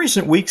 In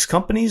recent weeks,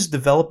 companies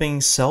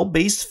developing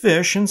cell-based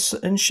fish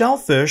and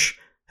shellfish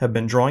have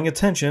been drawing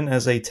attention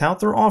as they tout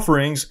their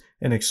offerings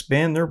and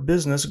expand their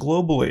business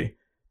globally.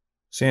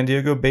 San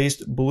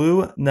Diego-based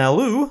Blue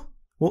Nalu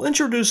will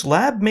introduce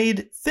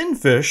lab-made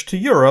finfish to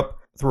Europe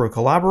through a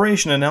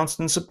collaboration announced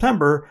in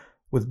September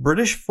with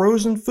British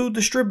frozen food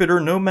distributor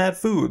Nomad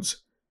Foods.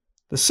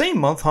 The same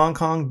month, Hong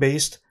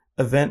Kong-based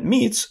Event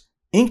Meats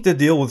inked a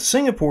deal with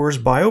Singapore's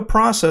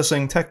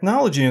Bioprocessing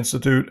Technology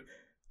Institute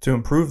to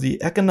improve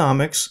the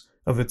economics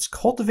of its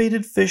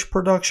cultivated fish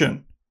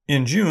production.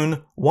 In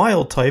June,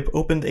 Wild Type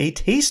opened a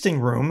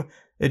tasting room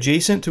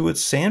adjacent to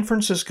its San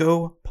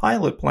Francisco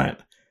pilot plant,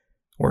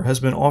 where it has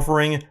been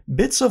offering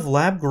bits of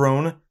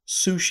lab-grown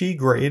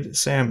sushi-grade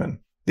salmon.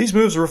 These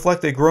moves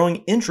reflect a growing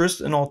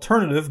interest in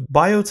alternative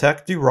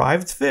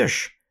biotech-derived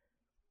fish.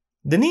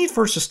 The need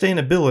for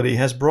sustainability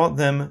has brought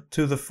them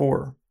to the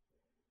fore.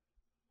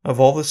 Of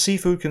all the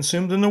seafood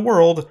consumed in the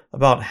world,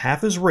 about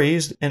half is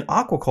raised in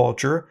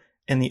aquaculture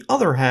and the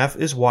other half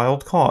is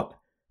wild caught.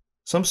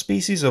 Some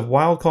species of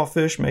wild caught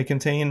fish may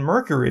contain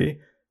mercury,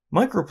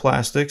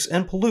 microplastics,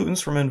 and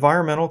pollutants from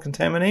environmental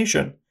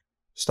contamination.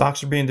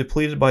 Stocks are being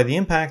depleted by the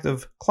impact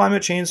of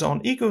climate change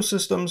on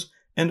ecosystems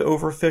and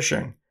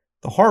overfishing.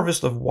 The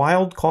harvest of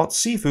wild caught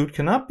seafood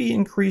cannot be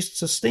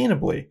increased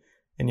sustainably,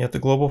 and yet the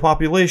global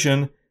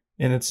population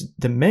and its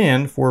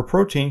demand for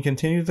protein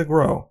continue to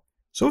grow.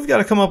 So we've got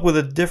to come up with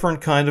a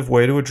different kind of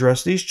way to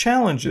address these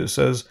challenges,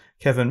 says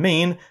Kevin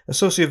Main,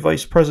 Associate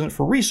Vice President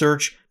for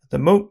Research at the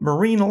Mote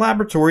Marine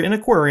Laboratory and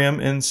Aquarium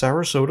in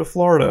Sarasota,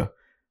 Florida.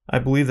 I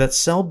believe that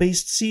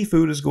cell-based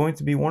seafood is going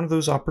to be one of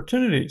those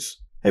opportunities.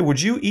 Hey,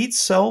 would you eat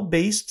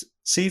cell-based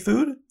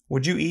seafood?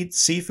 Would you eat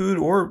seafood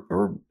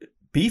or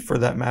beef, for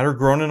that matter,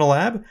 grown in a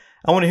lab?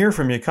 I want to hear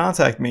from you.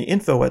 Contact me,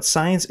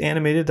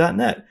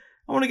 info@scienceanimated.net.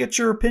 I want to get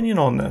your opinion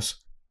on this.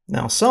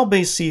 Now,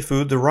 cell-based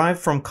seafood derived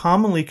from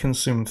commonly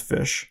consumed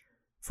fish,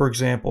 for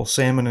example,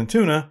 salmon and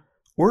tuna,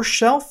 or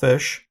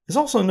shellfish, is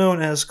also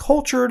known as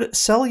cultured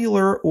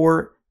cellular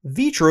or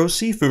vitro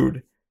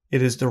seafood.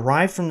 It is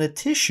derived from the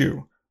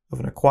tissue of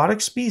an aquatic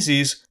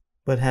species,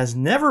 but has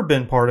never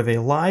been part of a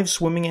live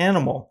swimming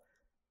animal.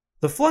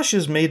 The flesh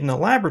is made in a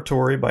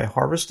laboratory by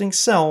harvesting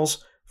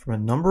cells from a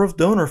number of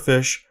donor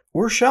fish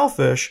or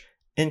shellfish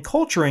and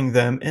culturing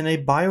them in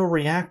a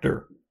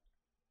bioreactor.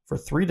 For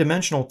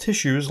three-dimensional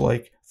tissues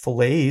like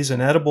fillets,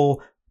 an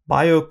edible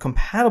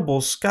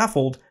biocompatible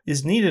scaffold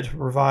is needed to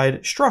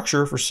provide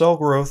structure for cell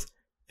growth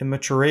and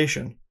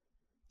maturation.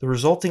 The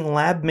resulting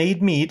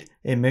lab-made meat,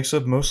 a mix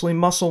of mostly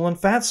muscle and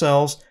fat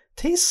cells,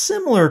 tastes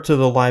similar to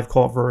the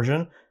live-caught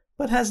version,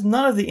 but has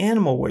none of the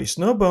animal waste,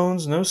 no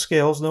bones, no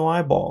scales, no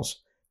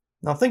eyeballs.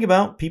 Now think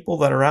about people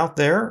that are out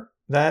there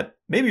that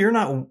maybe you're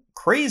not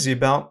crazy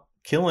about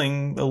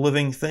killing a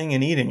living thing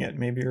and eating it.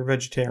 Maybe you're a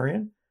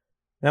vegetarian.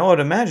 Now I would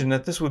imagine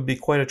that this would be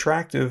quite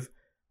attractive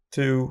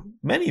to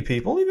many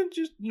people, even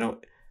just,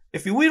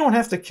 if we don't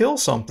have to kill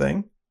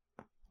something,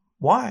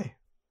 why?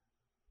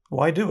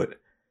 Why do it?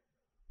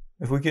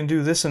 If we can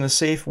do this in a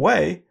safe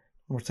way,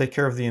 we'll take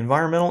care of the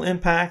environmental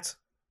impact,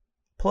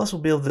 plus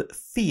we'll be able to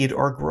feed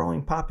our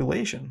growing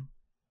population.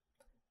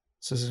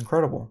 This is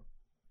incredible.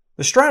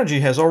 The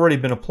strategy has already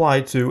been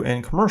applied to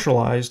and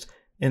commercialized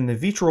in the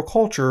vitro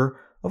culture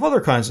of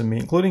other kinds of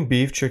meat, including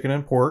beef, chicken,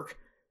 and pork.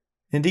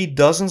 Indeed,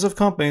 dozens of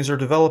companies are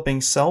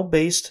developing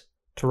cell-based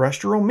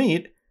terrestrial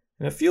meat,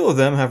 and a few of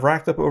them have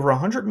racked up over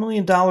 $100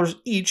 million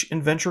each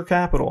in venture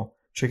capital.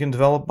 Chicken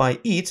developed by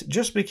Eat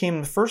just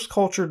became the first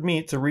cultured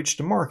meat to reach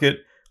the market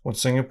when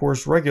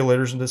Singapore's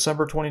regulators in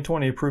December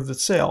 2020 approved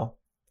its sale.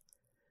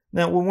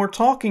 Now, when we're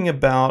talking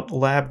about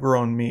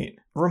lab-grown meat,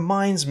 it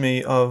reminds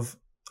me of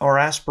our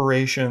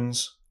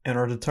aspirations and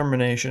our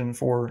determination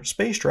for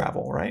space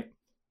travel, right?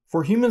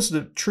 For humans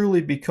to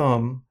truly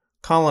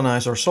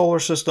colonize our solar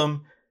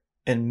system,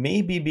 and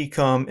maybe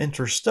become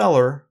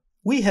interstellar,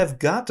 we have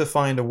got to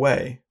find a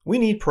way. We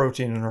need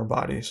protein in our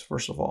bodies,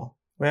 first of all.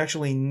 We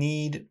actually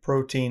need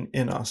protein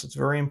in us. It's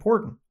very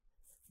important.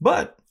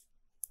 But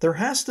there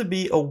has to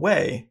be a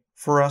way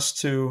for us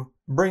to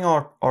bring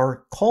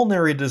our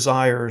culinary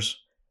desires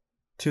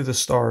to the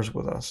stars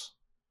with us,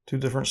 to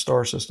different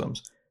star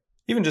systems,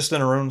 even just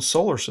in our own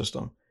solar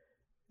system.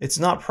 It's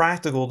not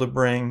practical to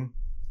bring,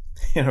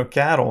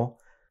 cattle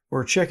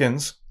or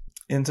chickens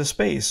into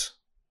space.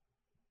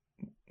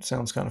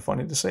 Sounds kind of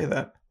funny to say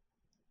that,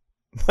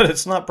 but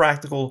it's not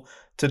practical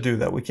to do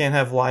that. We can't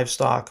have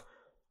livestock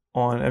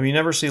you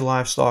never see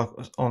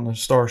livestock on the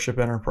Starship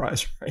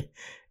Enterprise, right?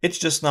 It's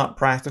just not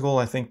practical.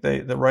 I think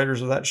the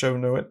writers of that show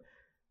knew it.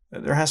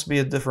 There has to be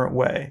a different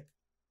way,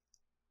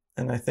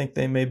 and I think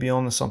they may be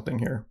onto something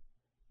here.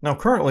 Now,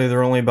 currently, there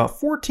are only about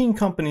 14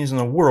 companies in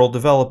the world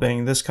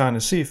developing this kind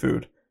of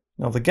seafood.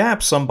 Now, the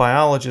gap, some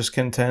biologists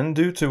contend,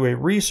 due to a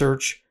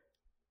research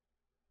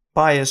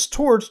bias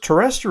towards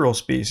terrestrial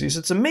species.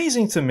 It's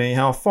amazing to me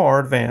how far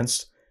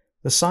advanced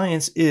the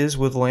science is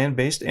with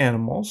land-based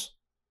animals.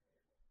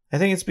 I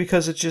think it's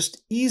because it's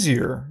just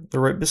easier. They're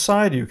right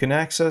beside you. You can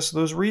access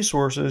those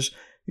resources.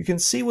 You can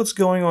see what's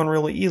going on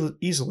really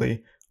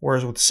easily.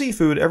 Whereas with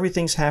seafood,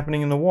 everything's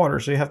happening in the water.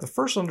 So you have to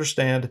first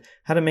understand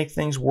how to make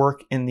things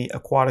work in the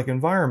aquatic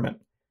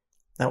environment.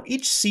 Now,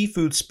 each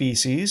seafood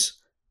species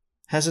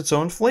has its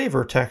own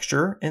flavor,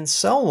 texture, and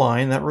cell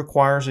line that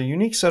requires a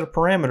unique set of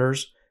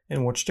parameters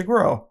in which to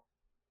grow.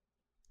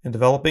 And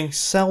developing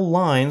cell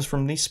lines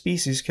from these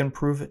species can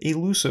prove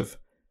elusive.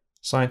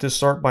 Scientists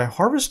start by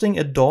harvesting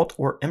adult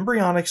or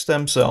embryonic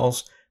stem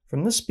cells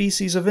from the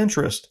species of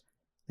interest.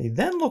 They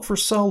then look for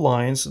cell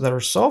lines that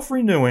are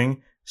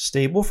self-renewing,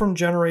 stable from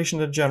generation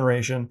to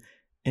generation,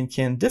 and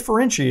can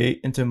differentiate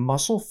into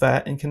muscle,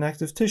 fat, and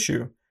connective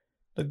tissue.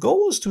 The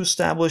goal is to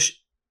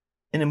establish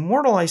an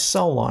immortalized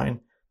cell line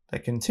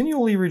that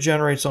continually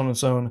regenerates on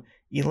its own,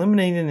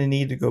 eliminating the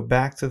need to go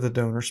back to the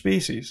donor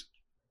species.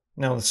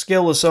 Now, to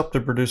scale this up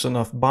to produce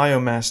enough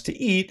biomass to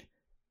eat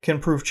can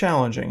prove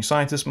challenging.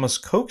 Scientists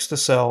must coax the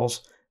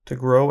cells to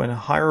grow in a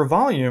higher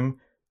volume,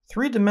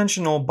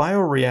 three-dimensional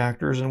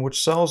bioreactors in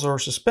which cells are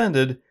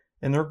suspended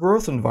in their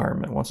growth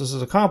environment. Once this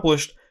is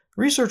accomplished,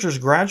 researchers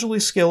gradually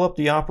scale up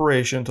the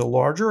operation to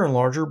larger and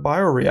larger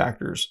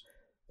bioreactors.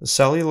 The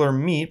cellular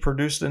meat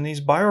produced in these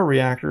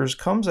bioreactors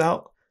comes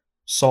out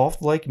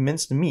soft like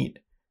minced meat.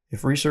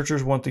 If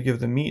researchers want to give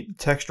the meat the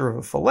texture of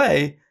a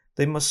fillet,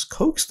 they must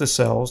coax the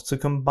cells to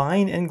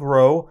combine and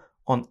grow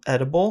on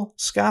edible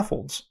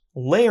scaffolds,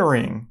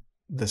 layering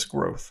this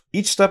growth.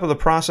 Each step of the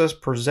process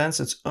presents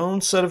its own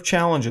set of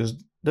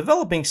challenges.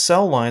 Developing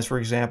cell lines, for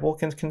example,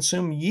 can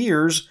consume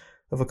years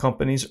of a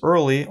company's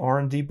early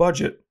R&D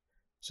budget,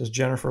 says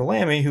Jennifer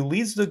Lammy, who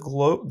leads the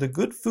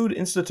Good Food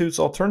Institute's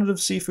alternative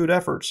seafood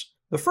efforts.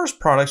 The first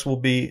products will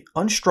be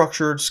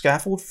unstructured,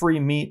 scaffold-free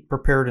meat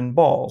prepared in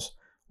balls,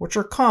 which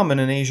are common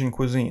in Asian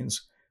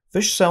cuisines.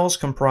 Fish cells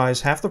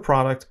comprise half the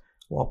product,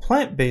 while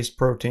plant-based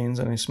proteins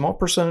and a small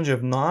percentage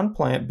of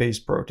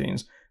non-plant-based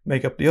proteins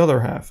make up the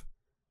other half.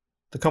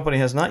 The company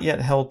has not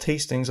yet held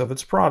tastings of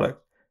its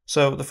product.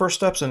 So the first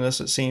steps in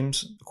this, it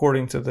seems,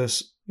 according to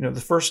this, the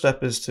first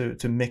step is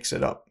to mix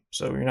it up.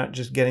 So you're not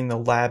just getting the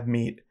lab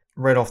meat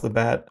right off the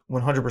bat,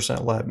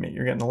 100% lab meat.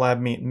 You're getting the lab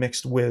meat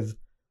mixed with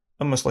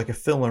almost like a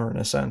filler in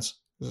a sense,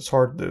 because it's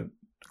hard to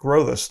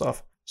grow this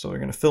stuff. So they're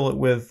going to fill it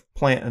with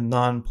plant and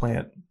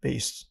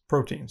non-plant-based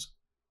proteins.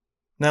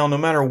 Now, no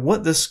matter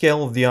what the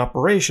scale of the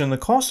operation, the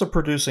cost of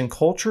producing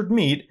cultured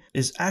meat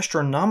is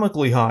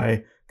astronomically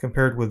high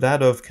compared with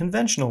that of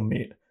conventional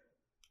meat.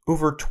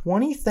 Over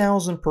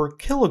 $20,000 per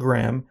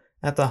kilogram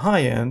at the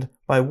high end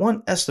by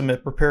one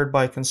estimate prepared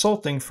by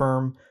consulting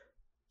firm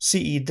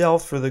CE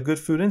Delft for the Good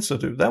Food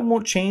Institute. That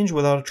won't change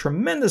without a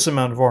tremendous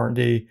amount of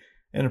R&D,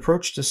 an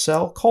approach to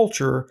cell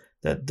culture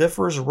that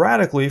differs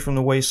radically from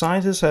the way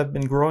scientists have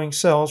been growing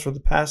cells for the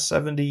past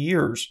 70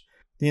 years.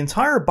 The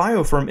entire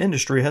biofilm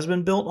industry has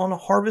been built on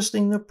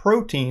harvesting the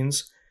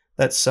proteins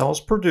that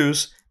cells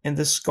produce and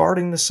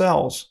discarding the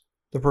cells.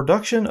 The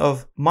production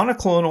of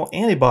monoclonal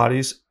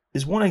antibodies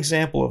is one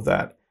example of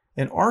that.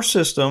 In our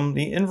system,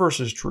 the inverse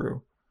is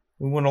true.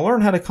 We want to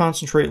learn how to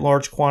concentrate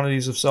large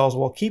quantities of cells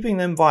while keeping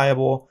them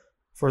viable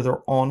for their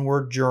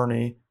onward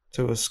journey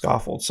to a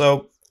scaffold.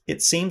 So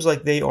it seems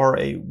like they are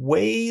a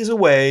ways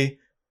away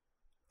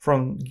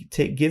from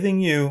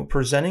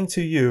presenting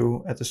to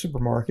you at the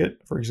supermarket,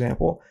 for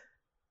example,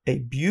 a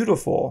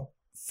beautiful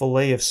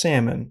fillet of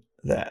salmon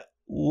that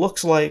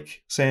looks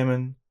like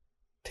salmon,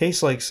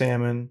 tastes like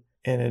salmon,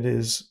 and it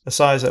is a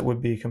size that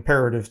would be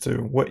comparative to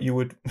what you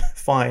would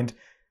find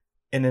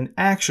in an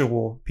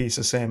actual piece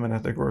of salmon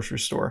at the grocery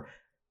store.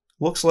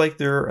 Looks like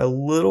they're a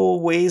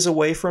little ways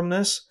away from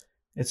this.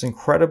 It's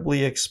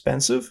incredibly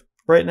expensive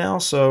right now,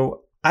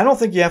 so I don't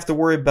think you have to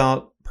worry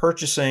about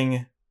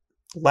purchasing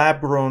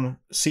lab-grown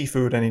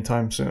seafood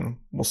anytime soon.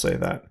 We'll say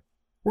that.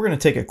 We're going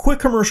to take a quick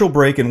commercial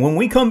break, and when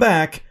we come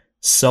back,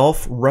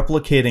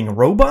 self-replicating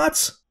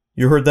robots?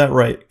 You heard that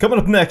right. Coming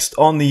up next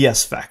on the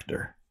Yes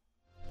Factor.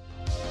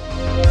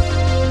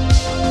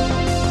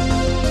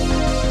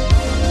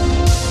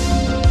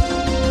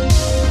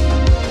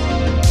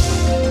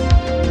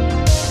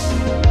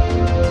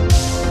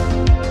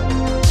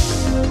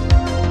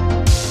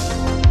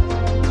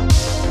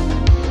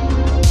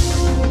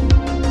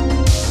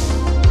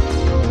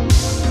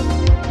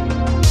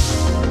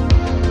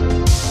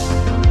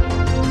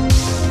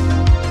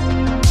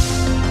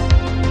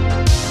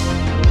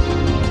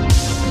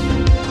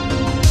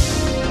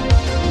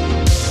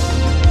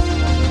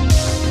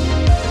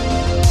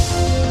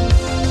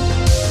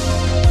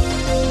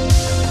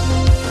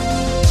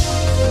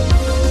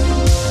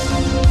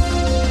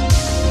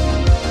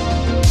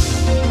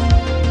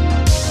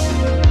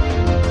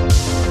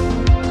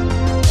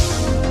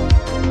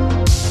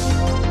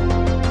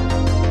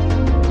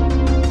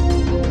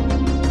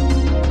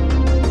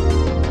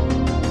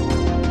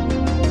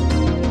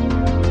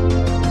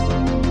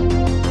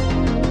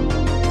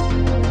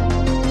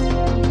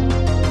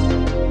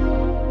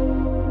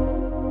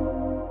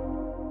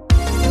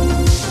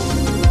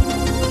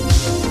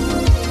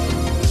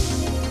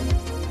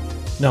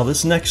 Now,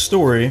 this next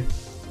story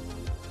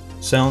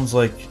sounds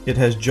like it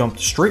has jumped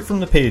straight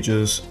from the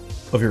pages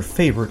of your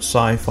favorite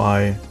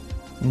sci-fi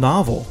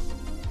novel.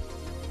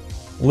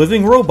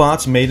 Living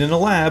robots made in a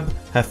lab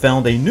have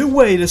found a new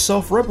way to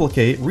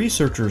self-replicate,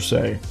 researchers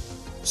say.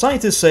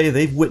 Scientists say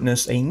they've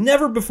witnessed a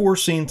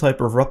never-before-seen type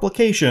of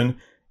replication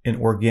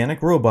in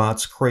organic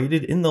robots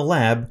created in the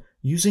lab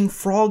using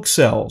frog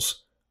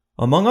cells.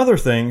 Among other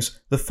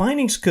things, the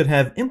findings could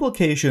have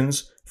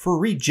implications for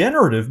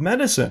regenerative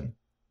medicine.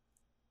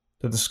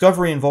 The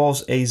discovery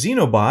involves a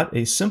xenobot,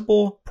 a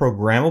simple,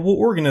 programmable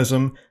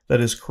organism that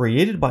is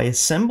created by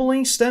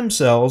assembling stem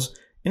cells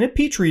in a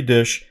petri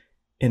dish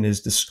and is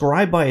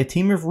described by a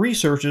team of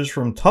researchers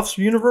from Tufts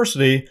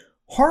University,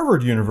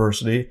 Harvard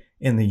University,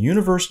 and the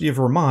University of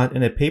Vermont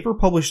in a paper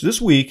published this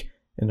week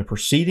in the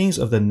Proceedings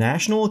of the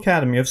National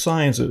Academy of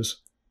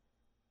Sciences.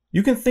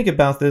 You can think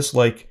about this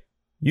like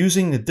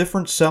using the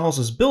different cells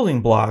as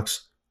building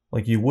blocks,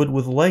 like you would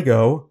with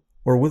Lego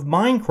or with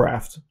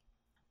Minecraft.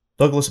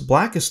 Douglas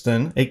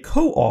Blackiston, a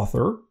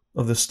co-author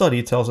of the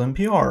study tells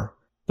NPR.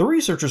 The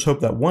researchers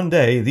hope that one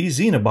day these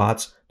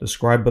xenobots,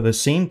 described by the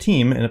same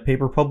team in a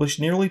paper published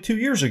nearly 2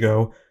 years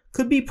ago,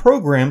 could be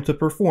programmed to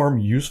perform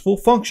useful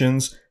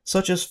functions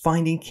such as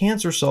finding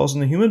cancer cells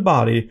in the human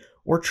body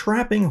or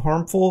trapping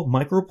harmful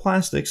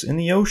microplastics in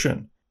the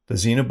ocean. The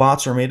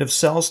xenobots are made of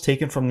cells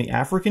taken from the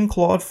African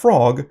clawed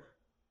frog,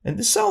 and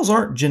the cells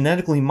aren't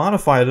genetically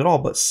modified at all,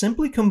 but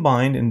simply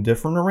combined in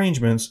different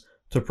arrangements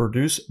to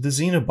produce the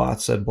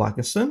xenobots, said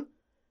Blackiston,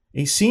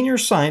 a senior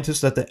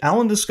scientist at the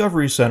Allen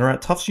Discovery Center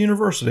at Tufts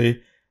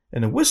University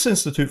and the Wyss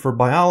Institute for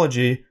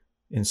Biology,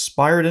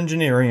 Inspired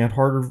Engineering at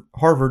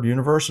Harvard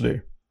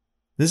University.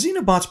 The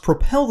xenobots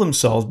propel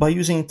themselves by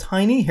using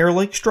tiny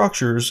hair-like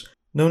structures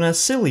known as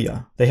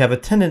cilia. They have a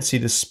tendency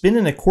to spin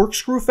in a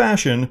corkscrew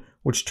fashion,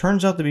 which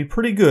turns out to be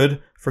pretty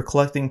good for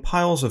collecting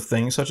piles of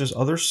things such as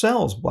other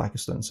cells,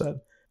 Blackiston said.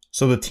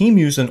 So the team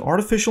used an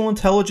artificial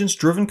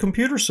intelligence-driven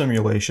computer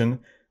simulation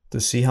to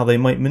see how they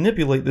might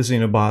manipulate the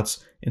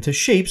xenobots into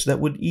shapes that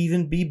would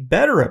even be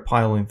better at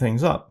piling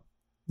things up.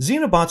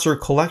 Xenobots are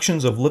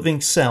collections of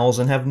living cells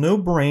and have no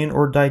brain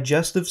or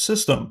digestive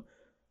system,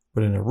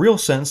 but in a real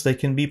sense they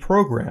can be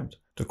programmed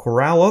to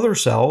corral other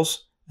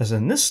cells, as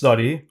in this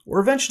study, or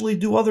eventually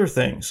do other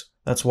things.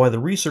 That's why the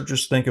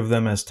researchers think of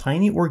them as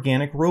tiny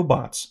organic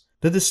robots.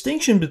 The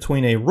distinction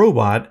between a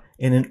robot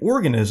and an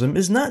organism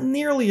is not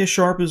nearly as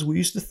sharp as we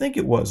used to think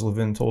it was,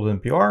 Levin told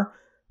NPR.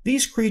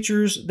 These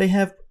creatures, they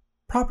have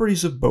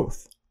properties of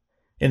both.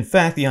 In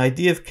fact, the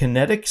idea of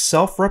kinetic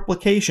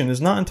self-replication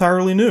is not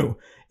entirely new.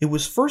 It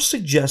was first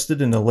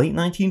suggested in the late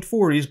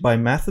 1940s by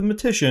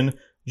mathematician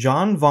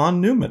John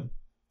von Neumann.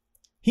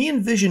 He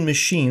envisioned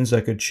machines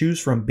that could choose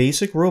from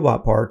basic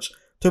robot parts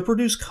to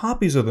produce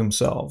copies of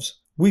themselves.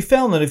 We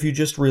found that if you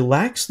just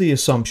relax the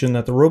assumption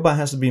that the robot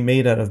has to be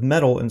made out of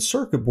metal and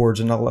circuit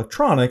boards and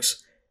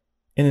electronics,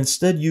 and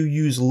instead you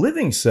use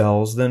living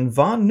cells, then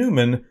von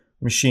Neumann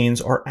machines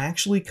are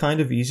actually kind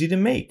of easy to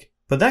make.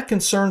 But that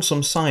concerns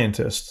some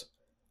scientists.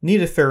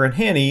 Nita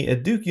Farahany, a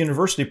Duke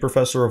University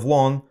professor of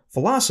law and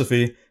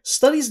philosophy,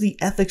 studies the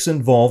ethics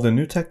involved in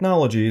new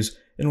technologies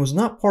and was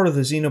not part of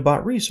the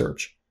xenobot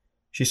research.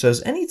 She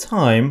says, any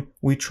time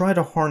we try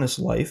to harness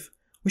life,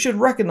 we should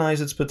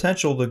recognize its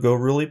potential to go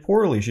really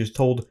poorly, she's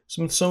told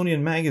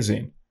Smithsonian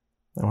Magazine.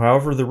 Now,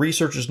 however, the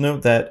researchers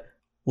note that,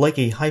 like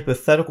a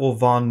hypothetical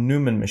von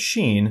Neumann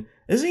machine,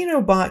 a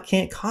xenobot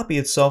can't copy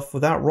itself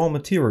without raw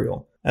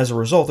material. As a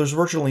result, there's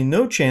virtually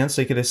no chance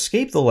they could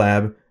escape the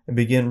lab and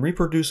begin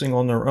reproducing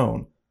on their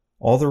own.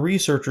 All the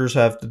researchers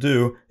have to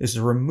do is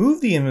to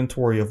remove the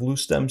inventory of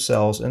loose stem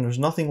cells, and there's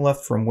nothing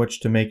left from which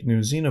to make new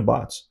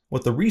xenobots.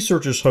 What the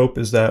researchers hope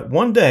is that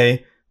one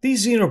day,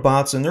 these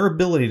xenobots and their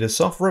ability to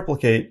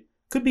self-replicate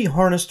could be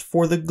harnessed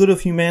for the good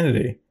of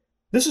humanity.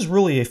 This is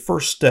really a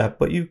first step,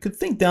 but you could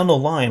think down the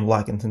line,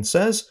 Blackington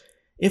says.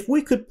 If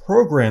we could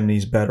program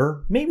these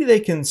better, maybe they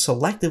can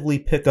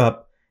selectively pick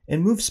up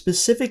and move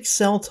specific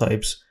cell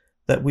types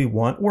that we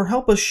want, or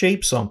help us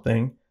shape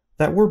something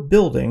that we're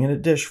building in a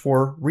dish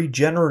for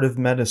regenerative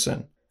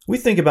medicine. We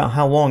think about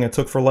how long it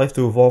took for life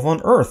to evolve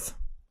on Earth.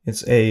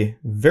 It's a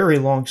very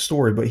long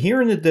story, but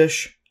here in the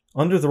dish,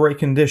 under the right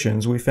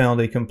conditions, we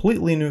found a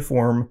completely new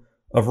form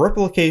of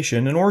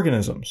replication in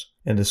organisms.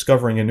 And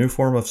discovering a new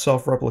form of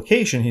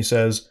self-replication, he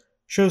says,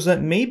 shows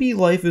that maybe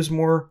life is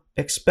more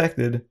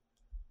expected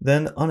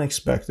than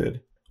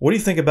unexpected. What do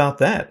you think about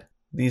that?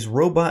 These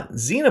robot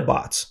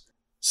xenobots?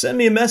 Send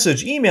me a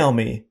message, email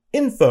me,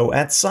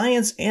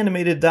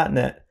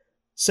 info@scienceanimated.net.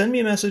 Send me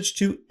a message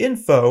to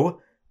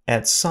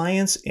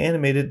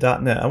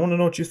info@scienceanimated.net. I want to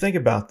know what you think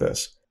about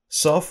this.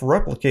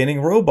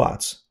 Self-replicating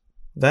robots.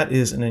 That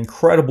is an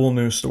incredible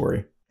news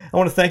story. I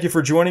want to thank you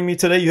for joining me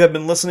today. You have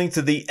been listening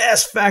to the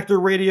S Factor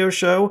radio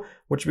show,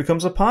 which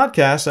becomes a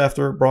podcast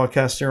after it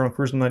broadcasts here on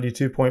Cruising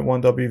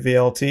 92.1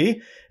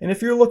 WVLT. And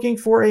if you're looking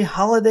for a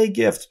holiday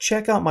gift,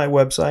 check out my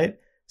website,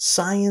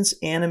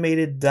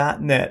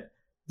 scienceanimated.net.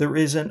 There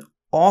is an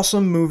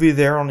awesome movie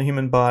there on the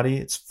human body.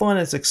 It's fun,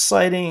 it's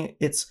exciting,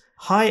 it's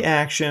high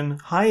action,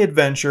 high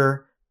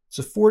adventure. It's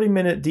a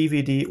 40-minute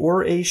DVD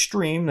or a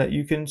stream that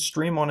you can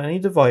stream on any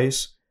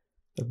device.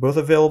 They're both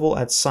available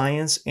at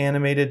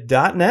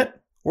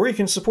scienceanimated.net, or you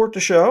can support the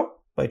show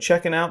by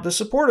checking out the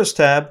Support Us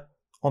tab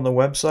on the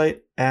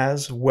website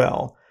as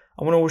well.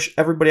 I want to wish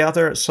everybody out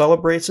there that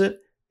celebrates it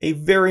a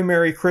very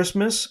Merry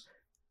Christmas.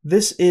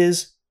 This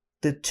is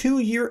the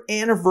 2-year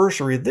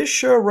anniversary. This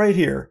show right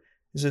here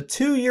is a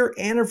 2-year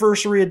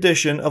anniversary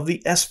edition of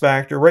the S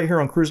Factor right here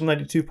on Cruising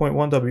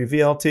 92.1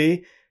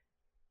 WVLT.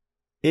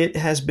 It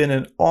has been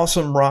an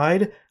awesome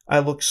ride. I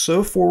look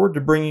so forward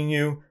to bringing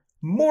you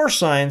more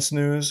science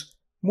news,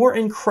 more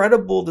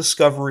incredible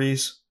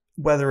discoveries,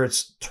 whether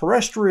it's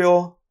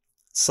terrestrial,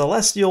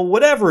 celestial,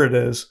 whatever it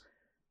is.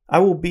 I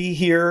will be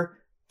here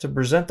to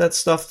present that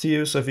stuff to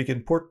you, so if you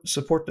can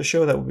support the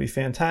show, that would be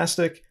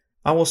fantastic.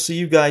 I will see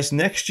you guys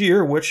next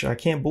year, which I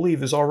can't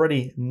believe is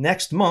already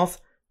next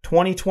month,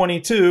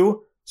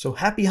 2022. So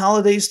happy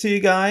holidays to you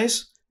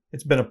guys.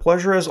 It's been a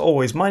pleasure as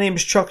always. My name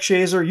is Chuck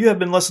Shazer. You have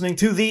been listening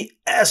to the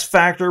S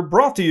Factor,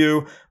 brought to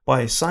you by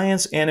by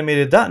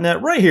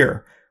ScienceAnimated.net right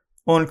here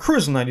on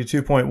Cruising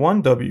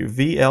 92.1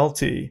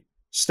 WVLT.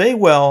 Stay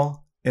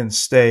well and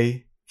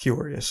stay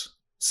curious.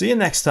 See you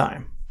next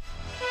time.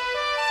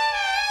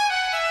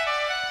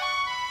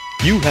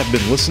 You have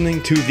been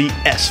listening to The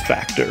S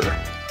Factor,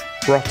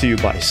 brought to you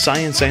by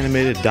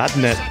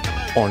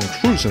ScienceAnimated.net on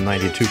Cruising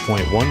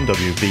 92.1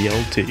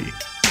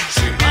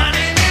 WVLT.